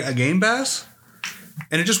because I got Game Pass,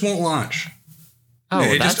 and it just won't launch. Oh,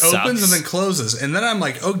 it that just opens sucks. and then closes, and then I'm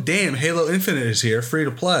like, oh damn, Halo Infinite is here, free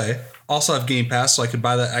to play. Also have Game Pass, so I could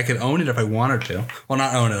buy that. I could own it if I wanted to. Well,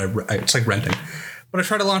 not own it. It's like renting. But I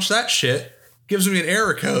try to launch that shit. Gives me an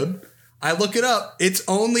error code. I look it up. It's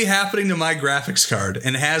only happening to my graphics card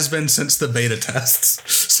and has been since the beta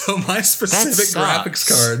tests. So my specific graphics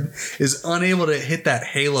card is unable to hit that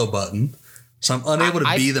Halo button. So I'm unable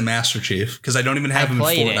to be the Master Chief because I don't even have him in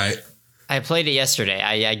Fortnite. I played it yesterday.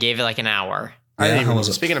 I gave it like an hour.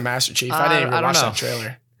 Speaking of Master Chief, I didn't even watch that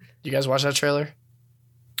trailer. You guys watch that trailer?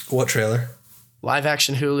 What trailer? Live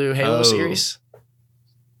action Hulu Halo series.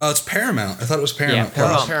 Oh, it's Paramount. I thought it was Paramount.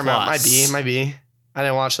 Yeah, Paramount. Might be. I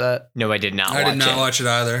didn't watch that. No, I did not. I did not watch it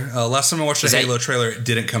either. Last time I watched the Halo trailer, it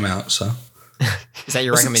didn't come out. So, is that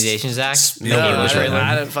your recommendation, Zach? No,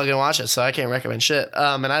 I didn't fucking watch it, so I can't recommend shit.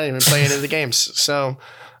 And I didn't even play any of the games. So,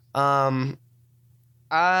 I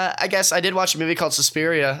guess I did watch a movie called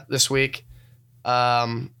Suspiria this week. Did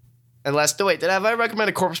I recommend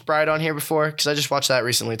a Corpse Bride on here before? Because I just watched that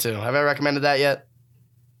recently too. Have I recommended that yet?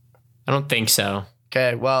 I don't think so.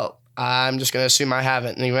 Okay, well, I'm just going to assume I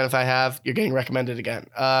haven't. And even if I have, you're getting recommended again.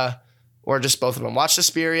 Or just both of them. Watch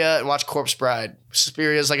Suspiria and watch Corpse Bride.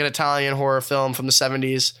 Suspiria is like an Italian horror film from the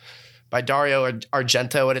 70s by Dario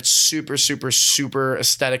Argento. And it's super, super, super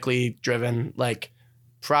aesthetically driven. Like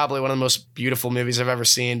probably one of the most beautiful movies I've ever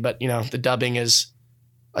seen. But, the dubbing is...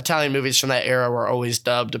 Italian movies from that era were always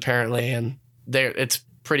dubbed, apparently. And it's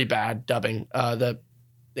pretty bad dubbing. The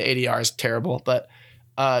ADR is terrible. But...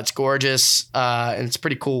 it's gorgeous, and it's a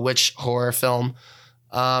pretty cool witch horror film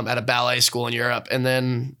at a ballet school in Europe. And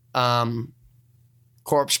then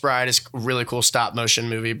Corpse Bride is a really cool stop motion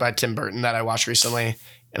movie by Tim Burton that I watched recently,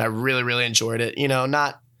 and I really, really enjoyed it.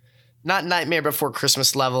 Not Nightmare Before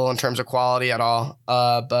Christmas level in terms of quality at all,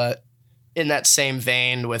 but in that same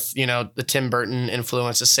vein with the Tim Burton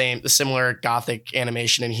influence, the similar gothic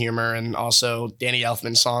animation and humor, and also Danny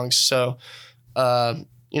Elfman songs. So,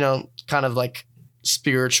 kind of like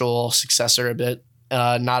spiritual successor a bit,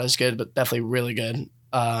 not as good, but definitely really good,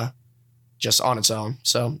 just on its own.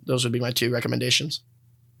 So those would be my 2 recommendations.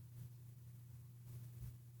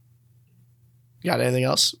 You got anything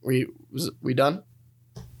else? We done?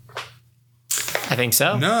 I think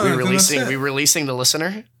so. No, we releasing the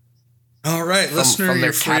listener. All right, listener, from their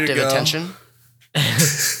you're free to captive go. attention.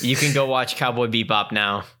 You can go watch Cowboy Bebop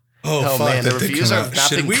now. Oh man, the reviews have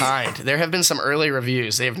not been kind. There have been some early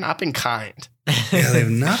reviews. They have not been kind. Yeah, they've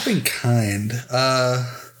not been kind.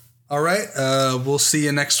 All right, we'll see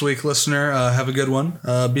you next week, listener. Have a good one.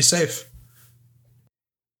 Be safe.